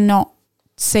 I cannot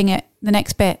sing it the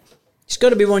next bit. It's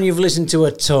got to be one you've listened to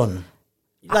a ton.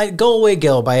 Like Galway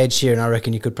Girl by Ed Sheeran, I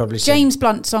reckon you could probably sing. James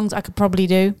Blunt songs I could probably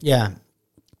do. Yeah.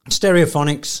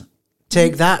 Stereophonics.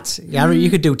 Take That. Yeah, you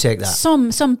could do Take That. Some,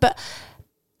 but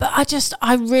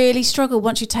I really struggle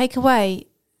once you take away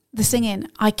the singing.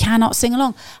 I cannot sing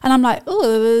along. And I'm like,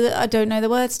 oh, I don't know the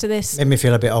words to this. Made me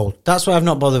feel a bit old. That's why I've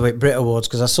not bothered with Brit Awards,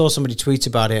 because I saw somebody tweet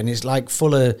about it, and it's like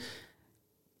full of,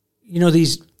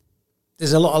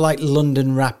 there's a lot of like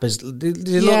London rappers.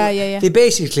 They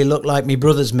basically look like me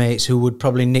brother's mates who would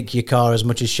probably nick your car as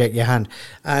much as shake your hand.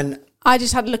 And I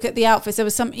just had a look at the outfits. There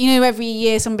was some, every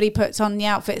year somebody puts on the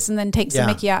outfits and then takes the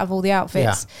mickey out of all the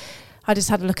outfits. Yeah. I just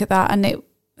had a look at that, and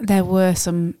there were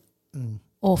some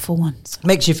awful ones.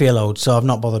 Makes you feel old, so I've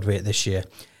not bothered with it this year.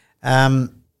 But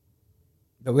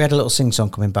we had a little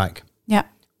sing-song coming back. Yeah.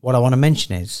 What I want to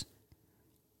mention is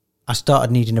I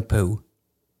started needing a poo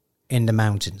in the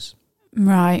mountains.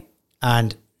 Right.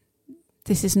 And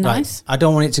this is nice. I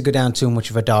don't want it to go down too much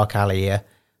of a dark alley here,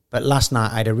 but last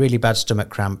night I had a really bad stomach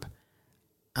cramp,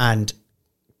 and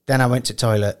then I went to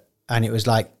toilet, and it was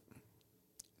like,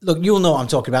 look, you'll know what I'm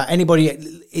talking about. Anybody,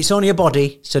 it's only a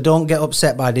body, so don't get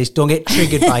upset by this. Don't get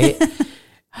triggered by it.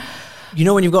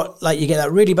 When you've got, you get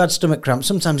that really bad stomach cramp,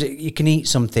 sometimes you can eat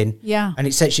something. Yeah. And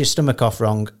it sets your stomach off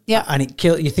wrong. Yeah. And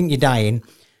you think you're dying.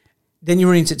 Then you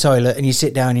run into the toilet and you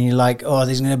sit down and you're like, oh,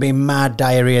 there's going to be mad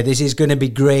diarrhea. This is going to be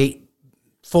great.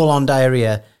 Full-on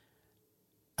diarrhea.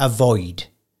 Avoid.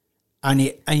 And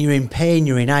you're in pain,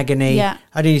 you're in agony. Yeah.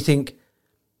 And then you think,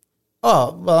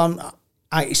 oh, well,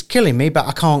 it's killing me, but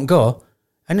I can't go.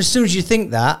 And as soon as you think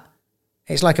that,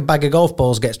 it's like a bag of golf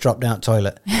balls gets dropped down the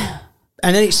toilet.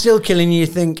 And then it's still killing you. You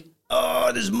think,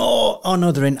 oh, there's more. Oh,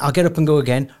 no, they're in. I'll get up and go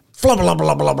again. Flub, blub,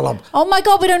 blub, blub, blub. Oh, my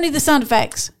God, we don't need the sound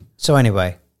effects. So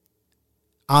anyway,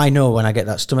 I know when I get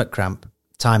that stomach cramp,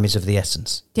 time is of the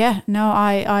essence. Yeah, no,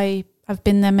 I've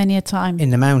been there many a time. In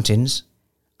the mountains,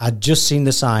 I'd just seen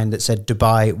the sign that said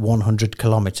Dubai 100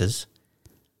 kilometres.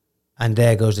 And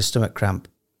there goes the stomach cramp.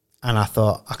 And I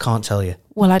thought, I can't tell you.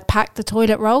 Well, I'd packed the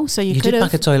toilet roll, so you could have. You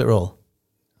did pack a toilet roll.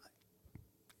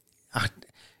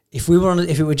 if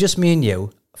it were just me and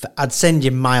you, I'd send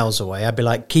you miles away. I'd be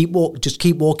like, just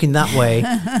keep walking that way,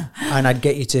 and I'd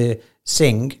get you to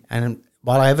sing. And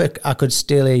while I could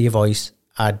still hear your voice,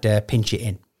 I'd pinch it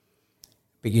in,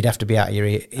 but you'd have to be out of your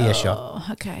earshot. Oh,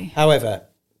 okay. However,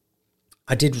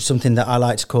 I did something that I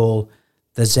like to call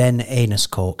the Zen anus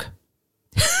cork.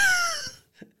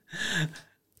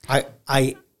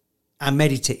 I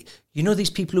meditate. You know these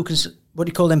people who can, what do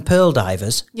you call them, pearl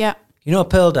divers? Yeah. You know, a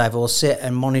pearl diver will sit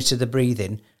and monitor the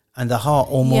breathing and the heart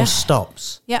almost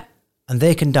stops. Yeah. And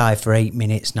they can dive for 8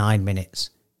 minutes, 9 minutes.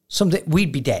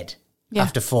 We'd be dead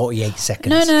after 48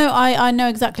 seconds. No, I know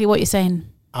exactly what you're saying.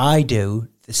 I do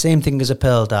the same thing as a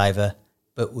pearl diver,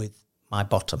 but with my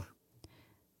bottom.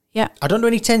 Yeah. I don't do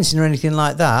any tensing or anything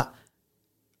like that.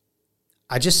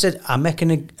 I just said I'm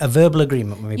making a verbal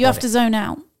agreement with my body. You have to zone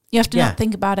out. You have to not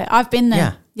think about it. I've been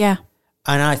there. Yeah.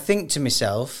 And I think to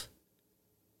myself,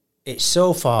 it's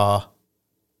so far,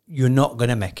 you're not going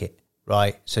to make it,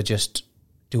 right? So just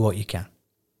do what you can.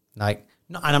 And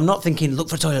I'm not thinking, look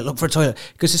for a toilet.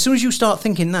 Because as soon as you start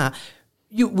thinking that,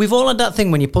 we've all had that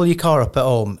thing when you pull your car up at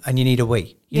home and you need a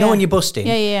wee. You know when you're busting?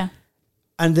 Yeah.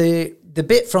 And the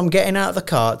bit from getting out of the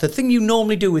car, the thing you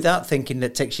normally do without thinking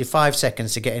that takes you 5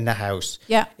 seconds to get in the house,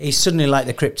 is suddenly like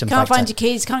the Krypton Can't factor. find your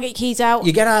keys, can't get your keys out.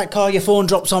 You get out of the car, your phone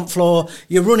drops on the floor,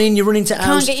 you're running to house.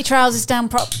 Can't get your trousers down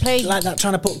properly. Like that,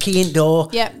 trying to put key in door.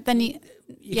 Yeah, then you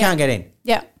can't get in.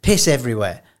 Yeah. Piss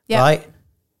everywhere, right?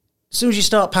 As soon as you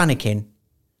start panicking,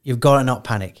 you've got to not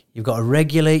panic. You've got to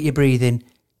regulate your breathing.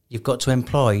 You've got to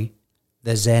employ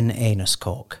the Zen anus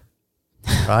cork,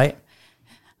 right?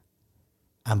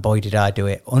 And boy, did I do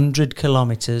it. 100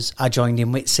 kilometres. I joined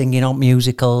in with singing on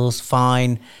musicals,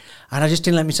 fine. And I just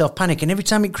didn't let myself panic. And every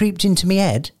time it creeped into my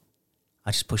head,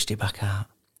 I just pushed it back out.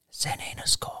 Zen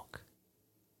anus cork.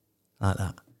 Like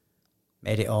that.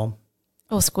 Made it home.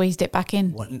 Or squeezed it back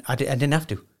in. I didn't have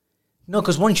to. No,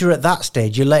 because once you're at that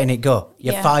stage, you're letting it go.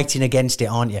 You're fighting against it,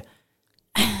 aren't you?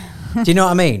 Do you know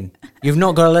what I mean? You've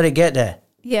not got to let it get there.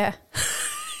 Yeah.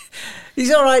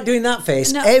 He's all right doing that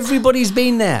face. No. Everybody's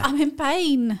been there. I'm in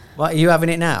pain. What, are you having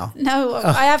it now? No,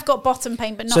 I have got bottom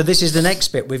pain, but not... So this is the next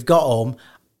bit. We've got home.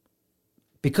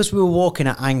 Because we were walking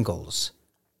at angles,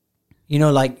 you know,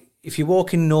 like if you're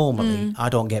walking normally, I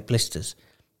don't get blisters.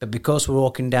 But because we're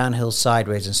walking downhill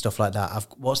sideways and stuff like that,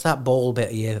 what's that ball bit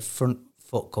of your front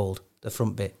foot called? The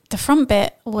front bit. The front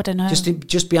bit? Oh, I don't know.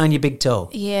 Just behind your big toe.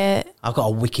 Yeah. I've got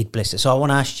a wicked blister. So I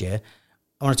want to ask you,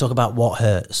 I want to talk about what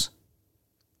hurts.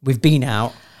 We've been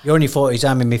out. You're in your 40s,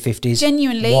 I'm in my 50s.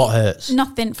 Genuinely. What hurts?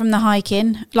 Nothing from the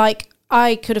hiking. Like,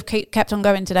 I could have kept on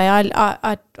going today.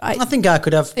 I think I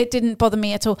could have. It didn't bother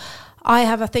me at all. I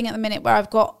have a thing at the minute where I've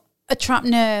got a trapped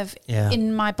nerve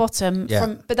in my bottom.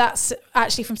 Yeah. But that's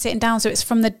actually from sitting down. So it's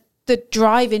from the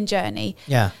driving journey.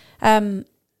 Yeah.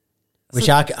 Which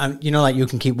you know, like you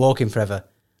can keep walking forever.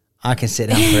 I can sit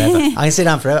down forever. I can sit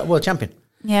down forever. World champion.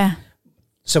 Yeah.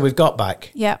 So we've got back.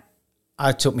 Yeah.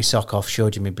 I took my sock off,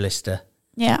 showed you my blister.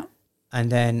 Yeah.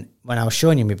 And then when I was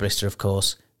showing you my blister, of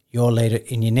course, you're laid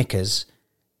in your knickers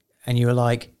and you were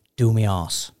like, do me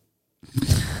arse.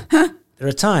 There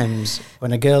are times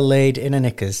when a girl laid in her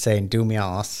knickers saying, do me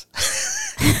arse.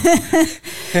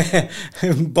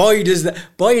 Boy,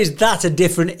 is that a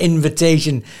different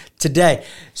invitation today.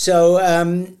 So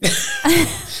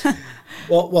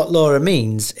what Laura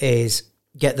means is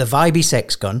get the vibey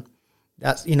sex gun.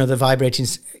 That's, you know, the vibrating...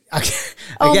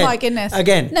 Oh my goodness.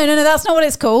 Again. No, that's not what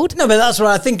it's called. No, but that's what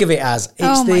I think of it as.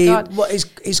 It's my God.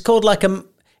 It's called like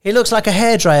it looks like a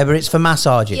hairdryer, but it's for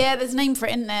massaging. Yeah, there's a name for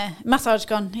it in there. Massage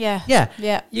gun, yeah.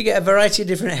 Yeah. You get a variety of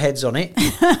different heads on it.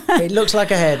 It looks like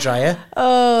a hairdryer.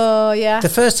 Oh, yeah. The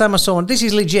first time I saw one, this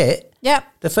is legit. Yep.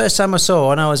 The first time I saw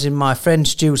one, I was in my friend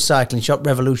Stu's cycling shop,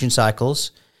 Revolution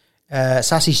Cycles.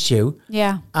 Sassy Stu.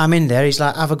 Yeah. I'm in there. He's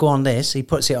like, have a go on this. He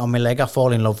puts it on my leg. I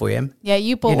fall in love with him. Yeah,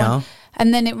 you bought one.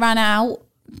 And then it ran out.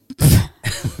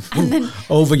 And then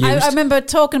overused. I remember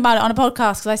talking about it on a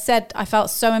podcast because I said I felt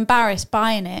so embarrassed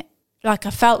buying it. Like I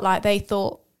felt like they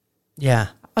thought I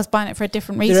was buying it for a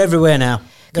different reason. They're everywhere now.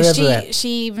 They're everywhere.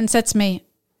 She even said to me,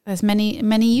 there's many uses.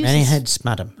 Many heads,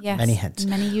 madam. Yes, many heads.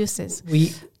 Many uses.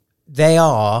 They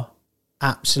are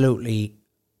absolutely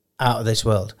out of this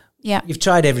world. Yeah. You've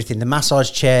tried everything, the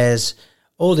massage chairs,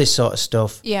 all this sort of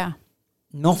stuff. Yeah.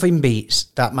 Nothing beats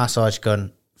that massage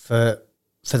gun for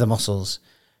the muscles.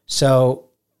 So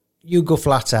you go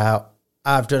flat out.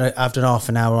 I've done half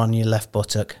an hour on your left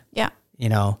buttock. Yeah. You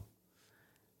know.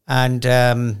 And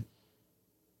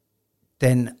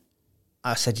then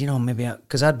I said, you know, maybe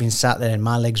because I'd been sat there and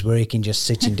my legs were aching just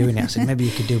sitting doing it. I said, maybe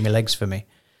you could do my legs for me.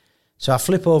 So I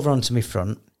flip over onto my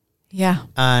front. Yeah.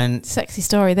 And Sexy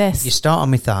story, this. you start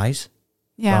on my thighs,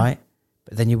 yeah. right?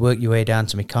 But then you work your way down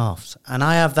to my calves. And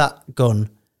I have that gun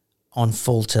on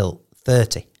full tilt,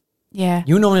 30. Yeah.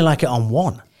 You normally like it on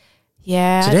 1.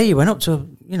 Yeah. Today you went up to,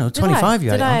 25 you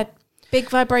had it on. had big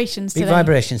vibrations Big today.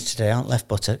 vibrations today on left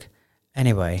buttock.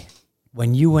 Anyway,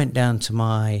 when you went down to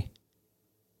my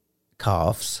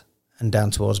calves and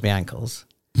down towards my ankles,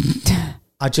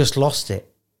 I just lost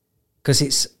it. Because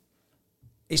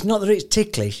it's not that it's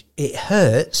ticklish, it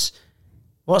hurts.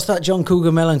 What's that John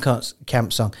Cougar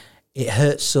Mellencamp song? It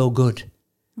hurts so good.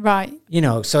 Right.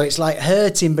 So it's like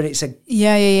hurting, but it's a...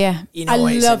 Yeah. You know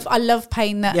what, I love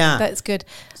pain. That's good.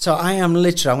 So I am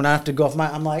literally, I'm going to have to go off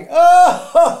I'm like, a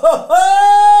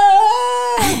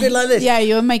bit like this. Yeah,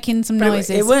 you were making some noises.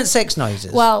 It weren't sex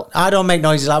noises. Well... I don't make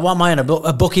noises like, what am I on,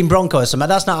 a bucking bronco or something?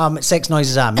 That's not how sex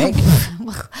noises I make.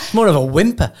 It's more of a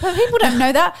whimper. But people don't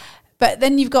know that. But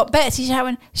then you've got Betsy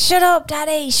shouting, shut up,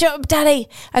 daddy, shut up, daddy.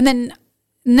 And then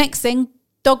next thing,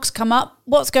 dogs come up.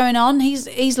 What's going on?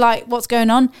 He's like, what's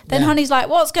going on? Then Honey's like,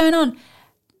 what's going on?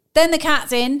 Then the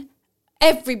cat's in.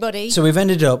 Everybody. So we've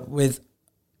ended up with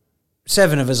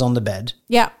 7 of us on the bed.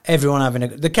 Yeah. Everyone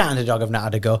having the cat and the dog have not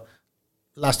had a go.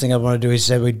 Last thing I want to do is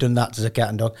say we've done that to the cat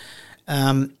and dog.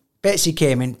 Betsy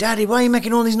came in. Daddy, why are you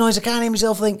making all these noises? I can't hear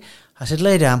myself think. I said,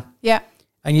 lay down. Yeah.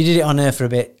 And you did it on her for a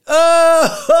bit.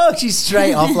 Oh, she's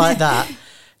straight off like that.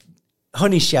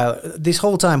 Honey shout. This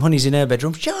whole time, Honey's in her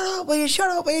bedroom. Shut up, will you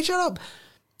shut up, will you shut up?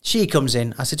 She comes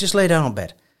in. I said, just lay down on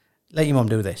bed. Let your mum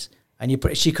do this. And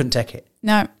she couldn't take it.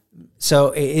 No. So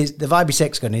it is, the Vibey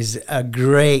Sex Gun is a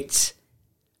great,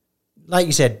 like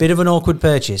you said, bit of an awkward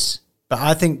purchase. But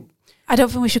I think... I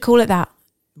don't think we should call it that.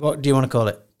 What do you want to call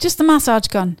it? Just the massage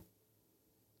gun.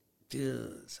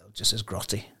 So just as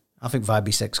grotty. I think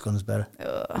Vibey Sex Gun's better.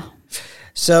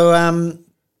 So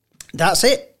that's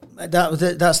it.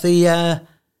 That's the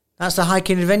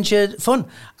hiking adventure fun.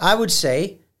 I would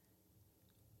say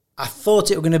I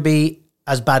thought it was going to be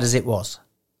as bad as it was.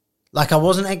 Like I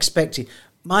wasn't expecting.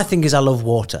 My thing is I love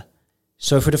water.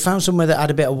 So if we'd have found somewhere that had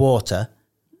a bit of water,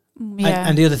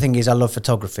 and the other thing is I love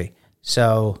photography.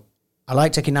 So I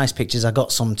like taking nice pictures. I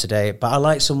got some today, but I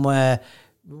like somewhere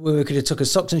where we could have took our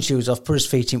socks and shoes off, put his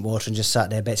feet in water and just sat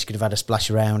there. Betsy could have had a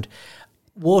splash around.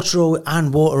 Water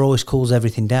always cools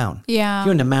everything down. Yeah. If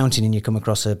you're in the mountain and you come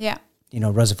across a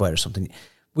reservoir or something.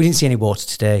 We didn't see any water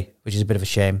today, which is a bit of a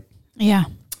shame. Yeah.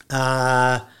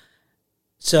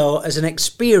 So as an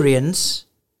experience,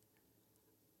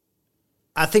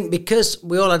 I think because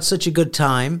we all had such a good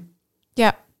time.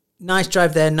 Yeah. Nice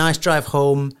drive there, nice drive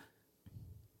home.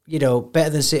 Better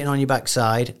than sitting on your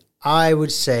backside. I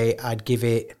would say I'd give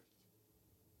it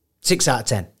 6 out of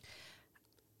 10.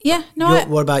 Yeah, no.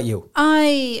 What about you?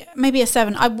 Maybe a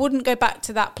 7. I wouldn't go back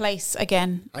to that place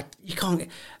again. You can't.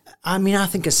 I mean, I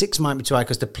think a 6 might be too high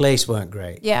because the place weren't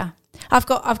great. Yeah, I've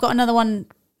got another one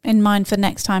in mind for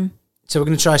next time. So we're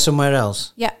going to try somewhere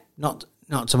else. Yeah. Not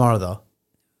tomorrow though.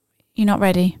 You're not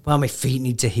ready. Well, my feet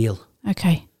need to heal.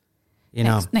 Okay.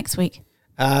 Next week.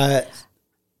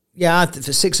 Yeah,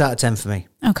 for 6 out of 10 for me.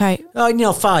 Okay.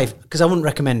 5 because I wouldn't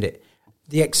recommend it.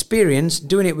 The experience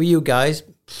doing it with you guys.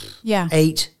 Yeah.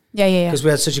 8. Yeah. Because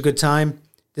we had such a good time.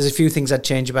 There's a few things I'd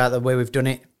change about the way we've done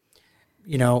it.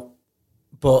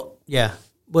 But yeah,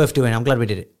 worth doing. I'm glad we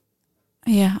did it.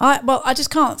 Yeah. I just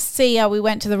can't see how we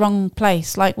went to the wrong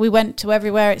place. Like we went to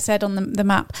everywhere it said on the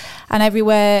map, and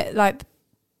everywhere like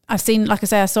I've seen. Like I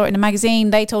say, I saw it in a magazine.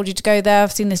 They told you to go there.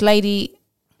 I've seen this lady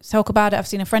talk about it. I've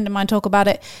seen a friend of mine talk about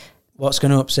it. What's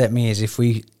going to upset me is if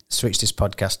we switch this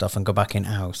podcast off and go back in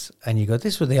house and you go,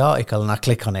 this was the article, and I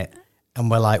click on it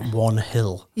and we're like one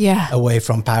hill away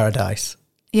from paradise.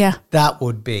 Yeah. That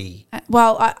would be...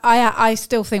 Well, I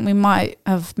still think we might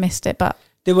have missed it, but...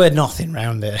 There were nothing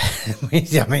round there.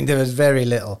 I mean, there was very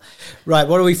little. Right,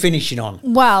 what are we finishing on?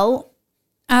 Well,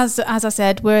 as I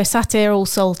said, we're sat here all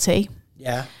salty.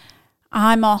 Yeah.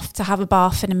 I'm off to have a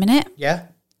bath in a minute. Yeah.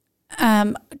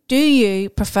 Do you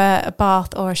prefer a bath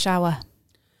or a shower?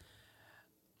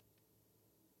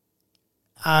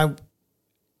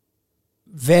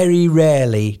 Very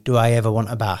rarely do I ever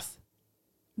want a bath.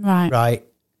 Right.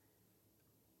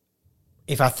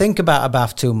 If I think about a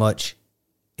bath too much,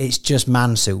 it's just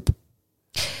man soup.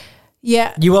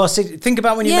 Yeah. Think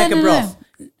about when you make a broth.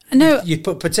 No. You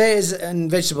put potatoes and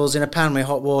vegetables in a pan with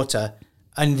hot water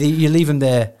and you leave them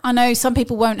there. I know some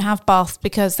people won't have baths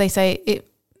because they say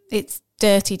it's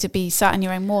dirty to be sat in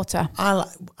your own water. I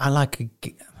like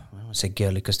I won't say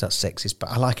girly because that's sexist, but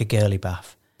I like a girly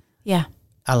bath. Yeah.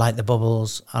 I like the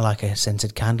bubbles. I like a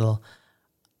scented candle.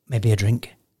 Maybe a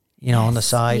drink, on the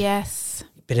side. Yes.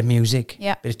 Bit of music.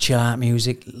 Yeah. Bit of chill out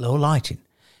music. Low lighting.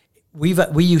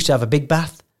 we used to have a big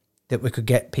bath that we could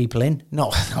get people in.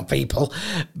 Not people,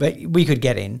 but we could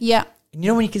get in. Yeah. And you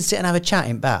know when you can sit and have a chat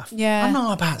in bath? Yeah. I'm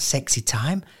not about sexy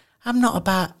time. I'm not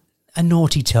about a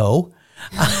naughty toe.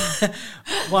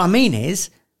 What I mean is,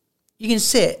 you can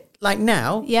sit, like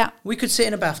now, Yeah. we could sit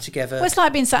in a bath together. Well, it's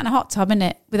like being sat in a hot tub, isn't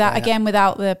it? Without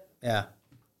the... Yeah.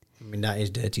 I mean, that is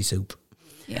dirty soup.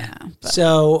 Yeah.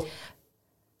 So,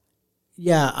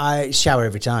 yeah, I shower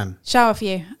every time. Shower for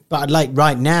you. But I'd like,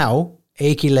 right now,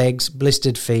 achy legs,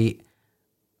 blistered feet,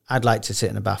 I'd like to sit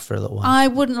in a bath for a little while. I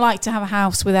wouldn't like to have a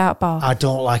house without bath. I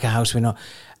don't like a house with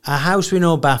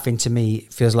no bathing. To me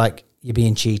feels like you're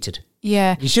being cheated.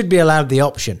 Yeah. You should be allowed the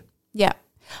option. Yeah.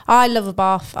 I love a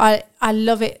bath. I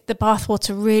love it. The bath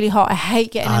water really hot. I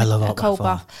hate getting a cold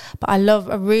bath. But I love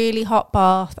a really hot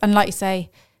bath. And like you say,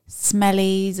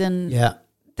 smellies and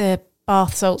the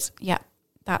bath salts. Yeah.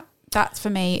 That's for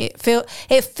me.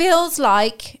 It feels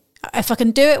like, if I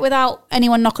can do it without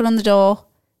anyone knocking on the door,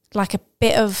 like a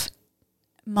bit of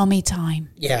mummy time.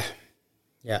 Yeah.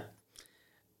 Yeah.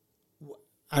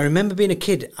 I remember being a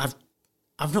kid.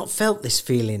 I've not felt this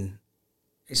feeling.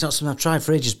 It's not something I've tried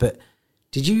for ages, but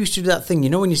did you used to do that thing, you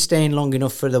know, when you're staying long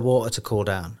enough for the water to cool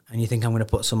down and you think, I'm going to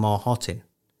put some more hot in?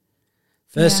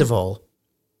 First of all,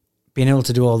 being able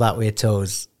to do all that with your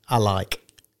toes, I like.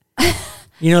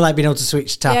 You know, like being able to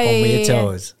switch tap on with your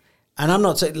toes. And I'm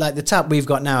not, like the tap we've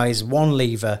got now is one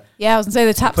lever. Yeah, I was going to say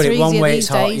the taps are easier these days. Put it one way, it's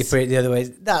hot, you put it the other way.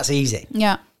 That's easy.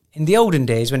 Yeah. In the olden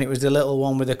days, when it was the little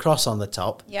one with a cross on the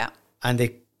top. Yeah. And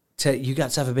you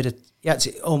got to have a bit of, you had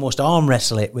to almost arm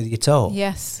wrestle it with your toe.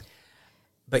 Yes.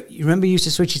 But you remember you used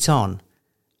to switch it on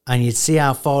and you'd see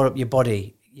how far up your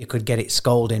body you could get it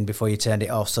scalding before you turned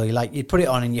it off. So you'd put it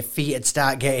on and your feet would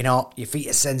start getting hot, your feet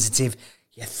are sensitive,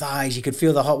 your thighs, you could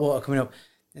feel the hot water coming up.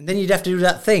 And then you'd have to do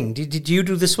that thing. Did you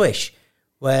do the swish?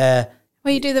 Where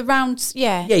you do the round,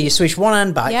 yeah. Yeah, you swish one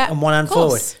hand back and one hand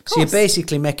forward. So you're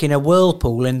basically making a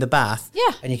whirlpool in the bath.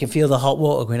 Yeah. And you can feel the hot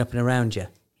water going up and around you.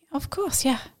 Of course,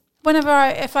 yeah.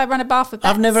 If I run a bath with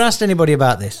pets. I've never asked anybody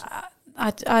about this.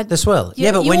 The swirl.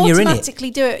 Yeah, but when you're in it. You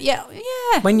automatically do it. Yeah.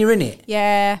 When you're in it.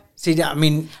 Yeah. See, I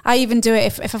mean. I even do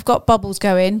it if I've got bubbles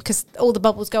going, because all the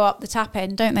bubbles go up the tap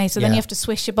end, don't they? So then you have to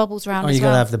swish your bubbles around as well. You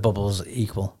got to have the bubbles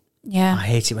equal. Yeah. I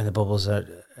hate it when the bubbles are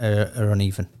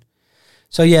uneven.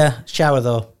 So, yeah, shower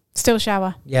though. Still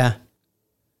shower. Yeah.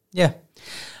 Yeah.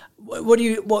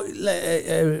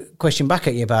 Question back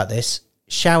at you about this.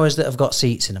 Showers that have got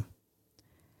seats in them.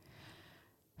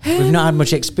 We've not had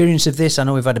much experience of this. I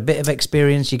know we've had a bit of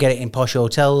experience. You get it in posh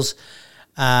hotels.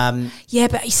 Yeah,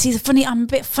 but you see, I'm a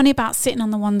bit funny about sitting on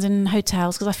the ones in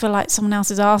hotels because I feel like someone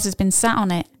else's arse has been sat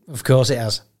on it. Of course it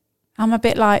has. I'm a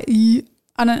bit like,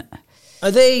 I don't. Are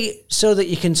they so that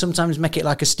you can sometimes make it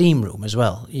like a steam room as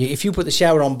well? If you put the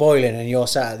shower on boiling and you're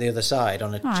sat at the other side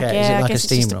on a chair, is it like a steam room? I guess it's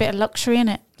just a bit of luxury,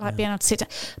 innit? Like being able to sit down.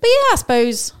 But yeah,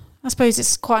 I suppose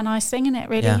it's quite a nice thing, isn't it,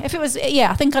 really? Yeah. If it was,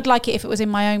 I think I'd like it if it was in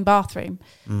my own bathroom.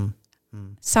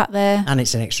 Sat there. And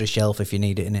it's an extra shelf if you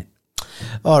need it, innit?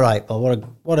 All right, well,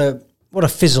 what a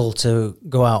fizzle to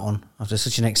go out on after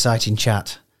such an exciting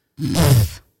chat.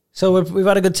 So we've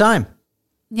had a good time.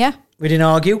 Yeah. We didn't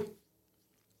argue.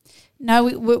 No,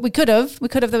 we could have.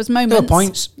 There was moments. There were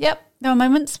points. Yep. There were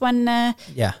moments when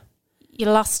you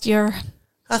lost your...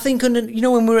 I think, when we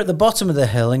were at the bottom of the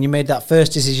hill and you made that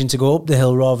first decision to go up the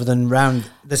hill rather than round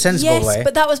the sensible way. Yes,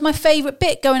 but that was my favourite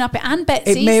bit, going up it, and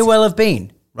Betsy's. It may well have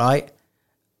been, right?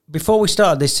 Before we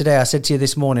started this today, I said to you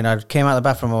this morning, I came out of the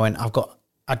bathroom, I went,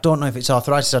 I don't know if it's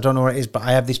arthritis, I don't know what it is, but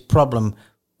I have this problem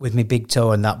with my big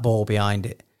toe and that ball behind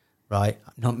it, right?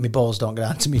 No, my balls don't go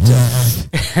down to my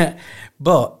toe.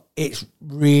 But it's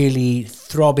really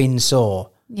throbbing sore.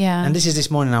 Yeah. And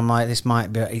this morning, I'm like,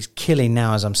 it's killing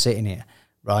now as I'm sitting here,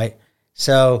 right?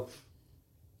 So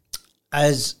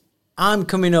as I'm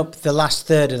coming up the last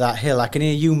third of that hill, I can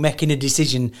hear you making a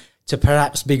decision to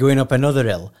perhaps be going up another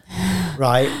hill,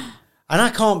 right? And I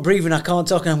can't breathe and I can't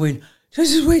talk, and I'm going,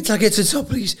 just wait till I get to the top,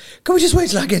 please. Can we just wait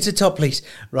till I get to the top, please?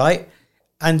 Right?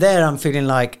 And there I'm feeling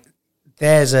like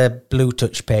there's a blue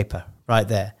touch paper right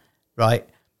there, right?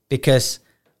 Because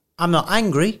I'm not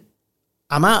angry.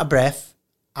 I'm out of breath.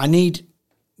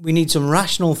 We need some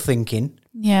rational thinking.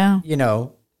 Yeah.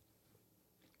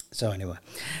 So anyway,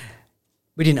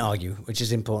 we didn't argue, which is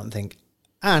the important thing.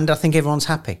 And I think everyone's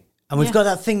happy. And we've got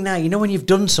that thing now, when you've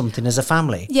done something as a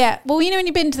family. Yeah. Well, when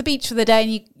you've been to the beach for the day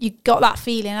and you got that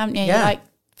feeling, haven't you? Yeah. You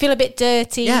feel a bit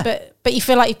dirty, but you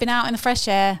feel like you've been out in the fresh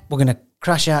air. We're going to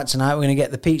crash out tonight. We're going to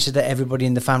get the pizza that everybody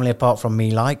in the family, apart from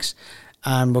me, likes.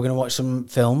 And we're going to watch some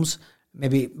films.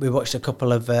 Maybe we watched a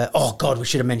couple of... we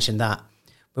should have mentioned that.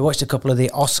 We watched a couple of the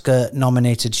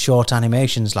Oscar-nominated short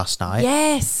animations last night.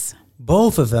 Yes.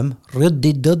 Both of them,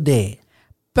 ruddy-duddy.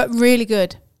 But really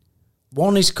good.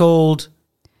 One is called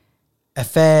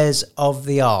Affairs of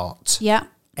the Art. Yeah.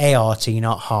 A-R-T,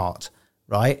 not heart,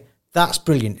 right? That's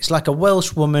brilliant. It's like a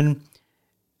Welsh woman,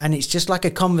 and it's just like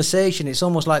a conversation. It's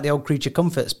almost like the old Creature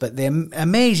Comforts, but they're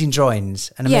amazing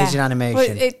drawings and amazing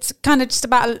animation. Well, it's kind of just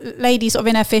about a lady sort of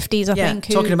in her 50s, I think.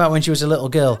 Talking about when she was a little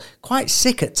girl. Quite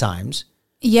sick at times.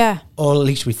 Yeah. Or at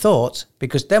least we thought,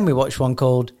 because then we watched one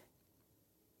called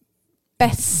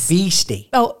Beastie.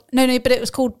 Oh, no, but it was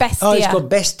called Bestia. Oh, it's called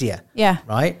Bestia. Yeah.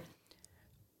 Right?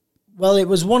 Well, it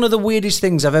was one of the weirdest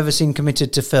things I've ever seen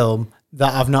committed to film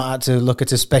that I've not had to look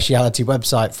at a speciality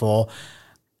website for.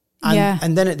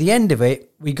 And then at the end of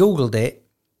it, we Googled it,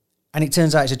 and it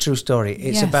turns out it's a true story.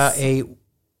 It's about a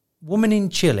woman in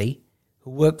Chile who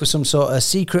worked for some sort of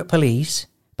secret police.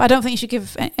 But I don't think you should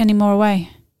give any more away.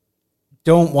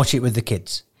 Don't watch it with the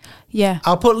kids. Yeah.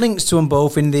 I'll put links to them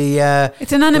both in the...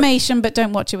 it's an animation, but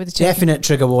don't watch it with the children. Definite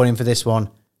trigger warning for this one.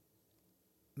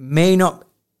 Not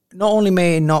only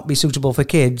may it not be suitable for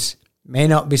kids, may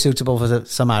not be suitable for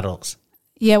some adults.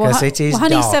 Yeah, well, it is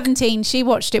Honey's dark. 17. She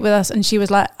watched it with us, and she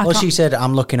was like, she said,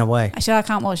 I'm looking away. I said, I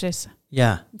can't watch this.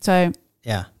 Yeah. So...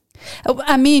 Yeah.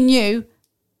 And me and you,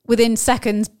 within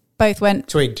seconds, both went...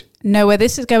 Twigged. Know where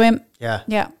this is going. Yeah.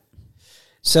 Yeah.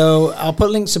 So I'll put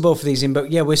links to both of these in,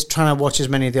 but yeah, we're trying to watch as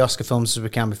many of the Oscar films as we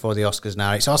can before the Oscars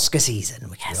now. It's Oscar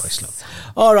season, which we always love.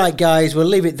 All right, guys, we'll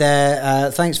leave it there.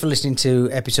 Thanks for listening to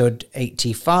episode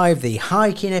 85, the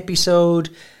hiking episode,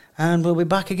 and we'll be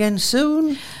back again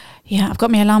soon. Yeah, I've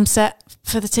got my alarm set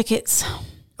for the tickets.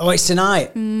 Oh, it's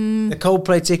tonight. The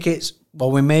Coldplay tickets. Well,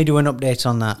 we may do an update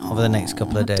on that over the next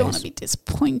couple of days. I don't want to be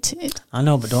disappointed. I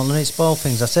know, but don't let it spoil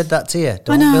things. I said that to you.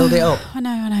 Don't build it up. I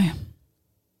know.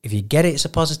 If you get it, it's a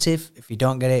positive. If you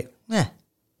don't get it, got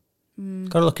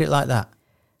to look at it like that.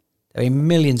 There are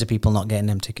millions of people not getting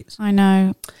them tickets. I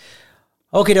know.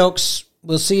 Okie dokes.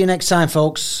 We'll see you next time,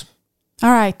 folks. All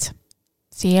right.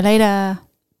 See you later.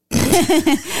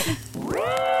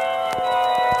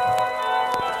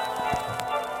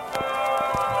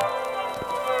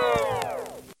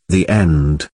 The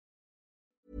end.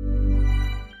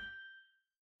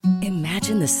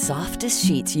 Imagine the softest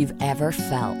sheets you've ever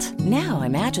felt. Now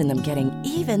imagine them getting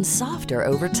even softer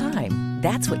over time.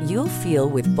 That's what you'll feel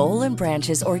with Boll &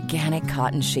 Branch's organic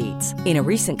cotton sheets. In a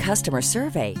recent customer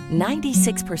survey,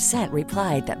 96%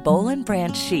 replied that Boll &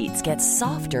 Branch sheets get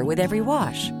softer with every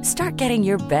wash. Start getting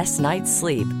your best night's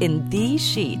sleep in these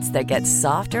sheets that get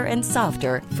softer and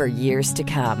softer for years to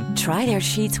come. Try their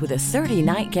sheets with a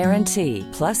 30-night guarantee.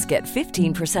 Plus, get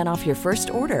 15% off your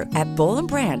first order at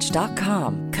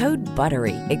bollandbranch.com. Code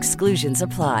BUTTERY. Exclusions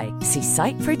apply. See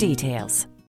site for details.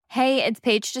 Hey, it's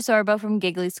Paige DeSorbo from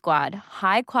Giggly Squad.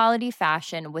 High quality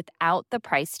fashion without the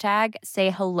price tag. Say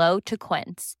hello to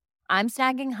Quince. I'm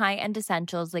snagging high-end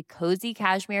essentials like cozy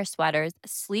cashmere sweaters,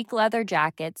 sleek leather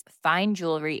jackets, fine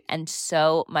jewelry, and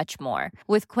so much more.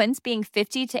 With Quince being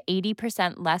 50 to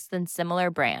 80% less than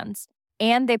similar brands.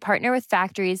 And they partner with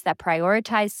factories that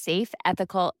prioritize safe,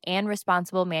 ethical, and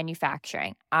responsible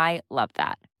manufacturing. I love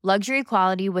that. Luxury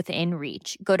quality within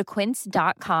reach. Go to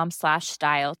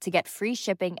quince.com/style to get free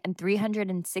shipping and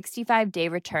 365-day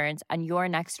returns on your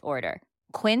next order.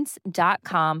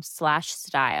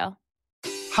 Quince.com/style.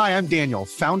 Hi, I'm Daniel,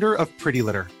 founder of Pretty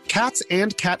Litter. Cats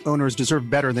and cat owners deserve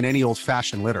better than any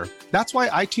old-fashioned litter. That's why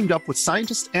I teamed up with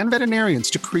scientists and veterinarians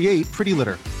to create Pretty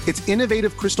Litter. Its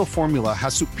innovative crystal formula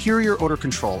has superior odor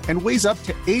control and weighs up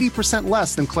to 80%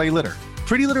 less than clay litter.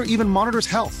 Pretty Litter even monitors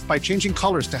health by changing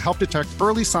colors to help detect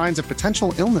early signs of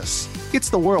potential illness. It's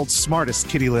the world's smartest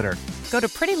kitty litter. Go to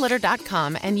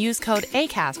prettylitter.com and use code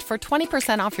ACAST for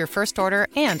 20% off your first order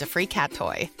and a free cat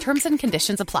toy. Terms and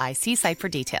conditions apply. See site for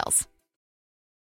details.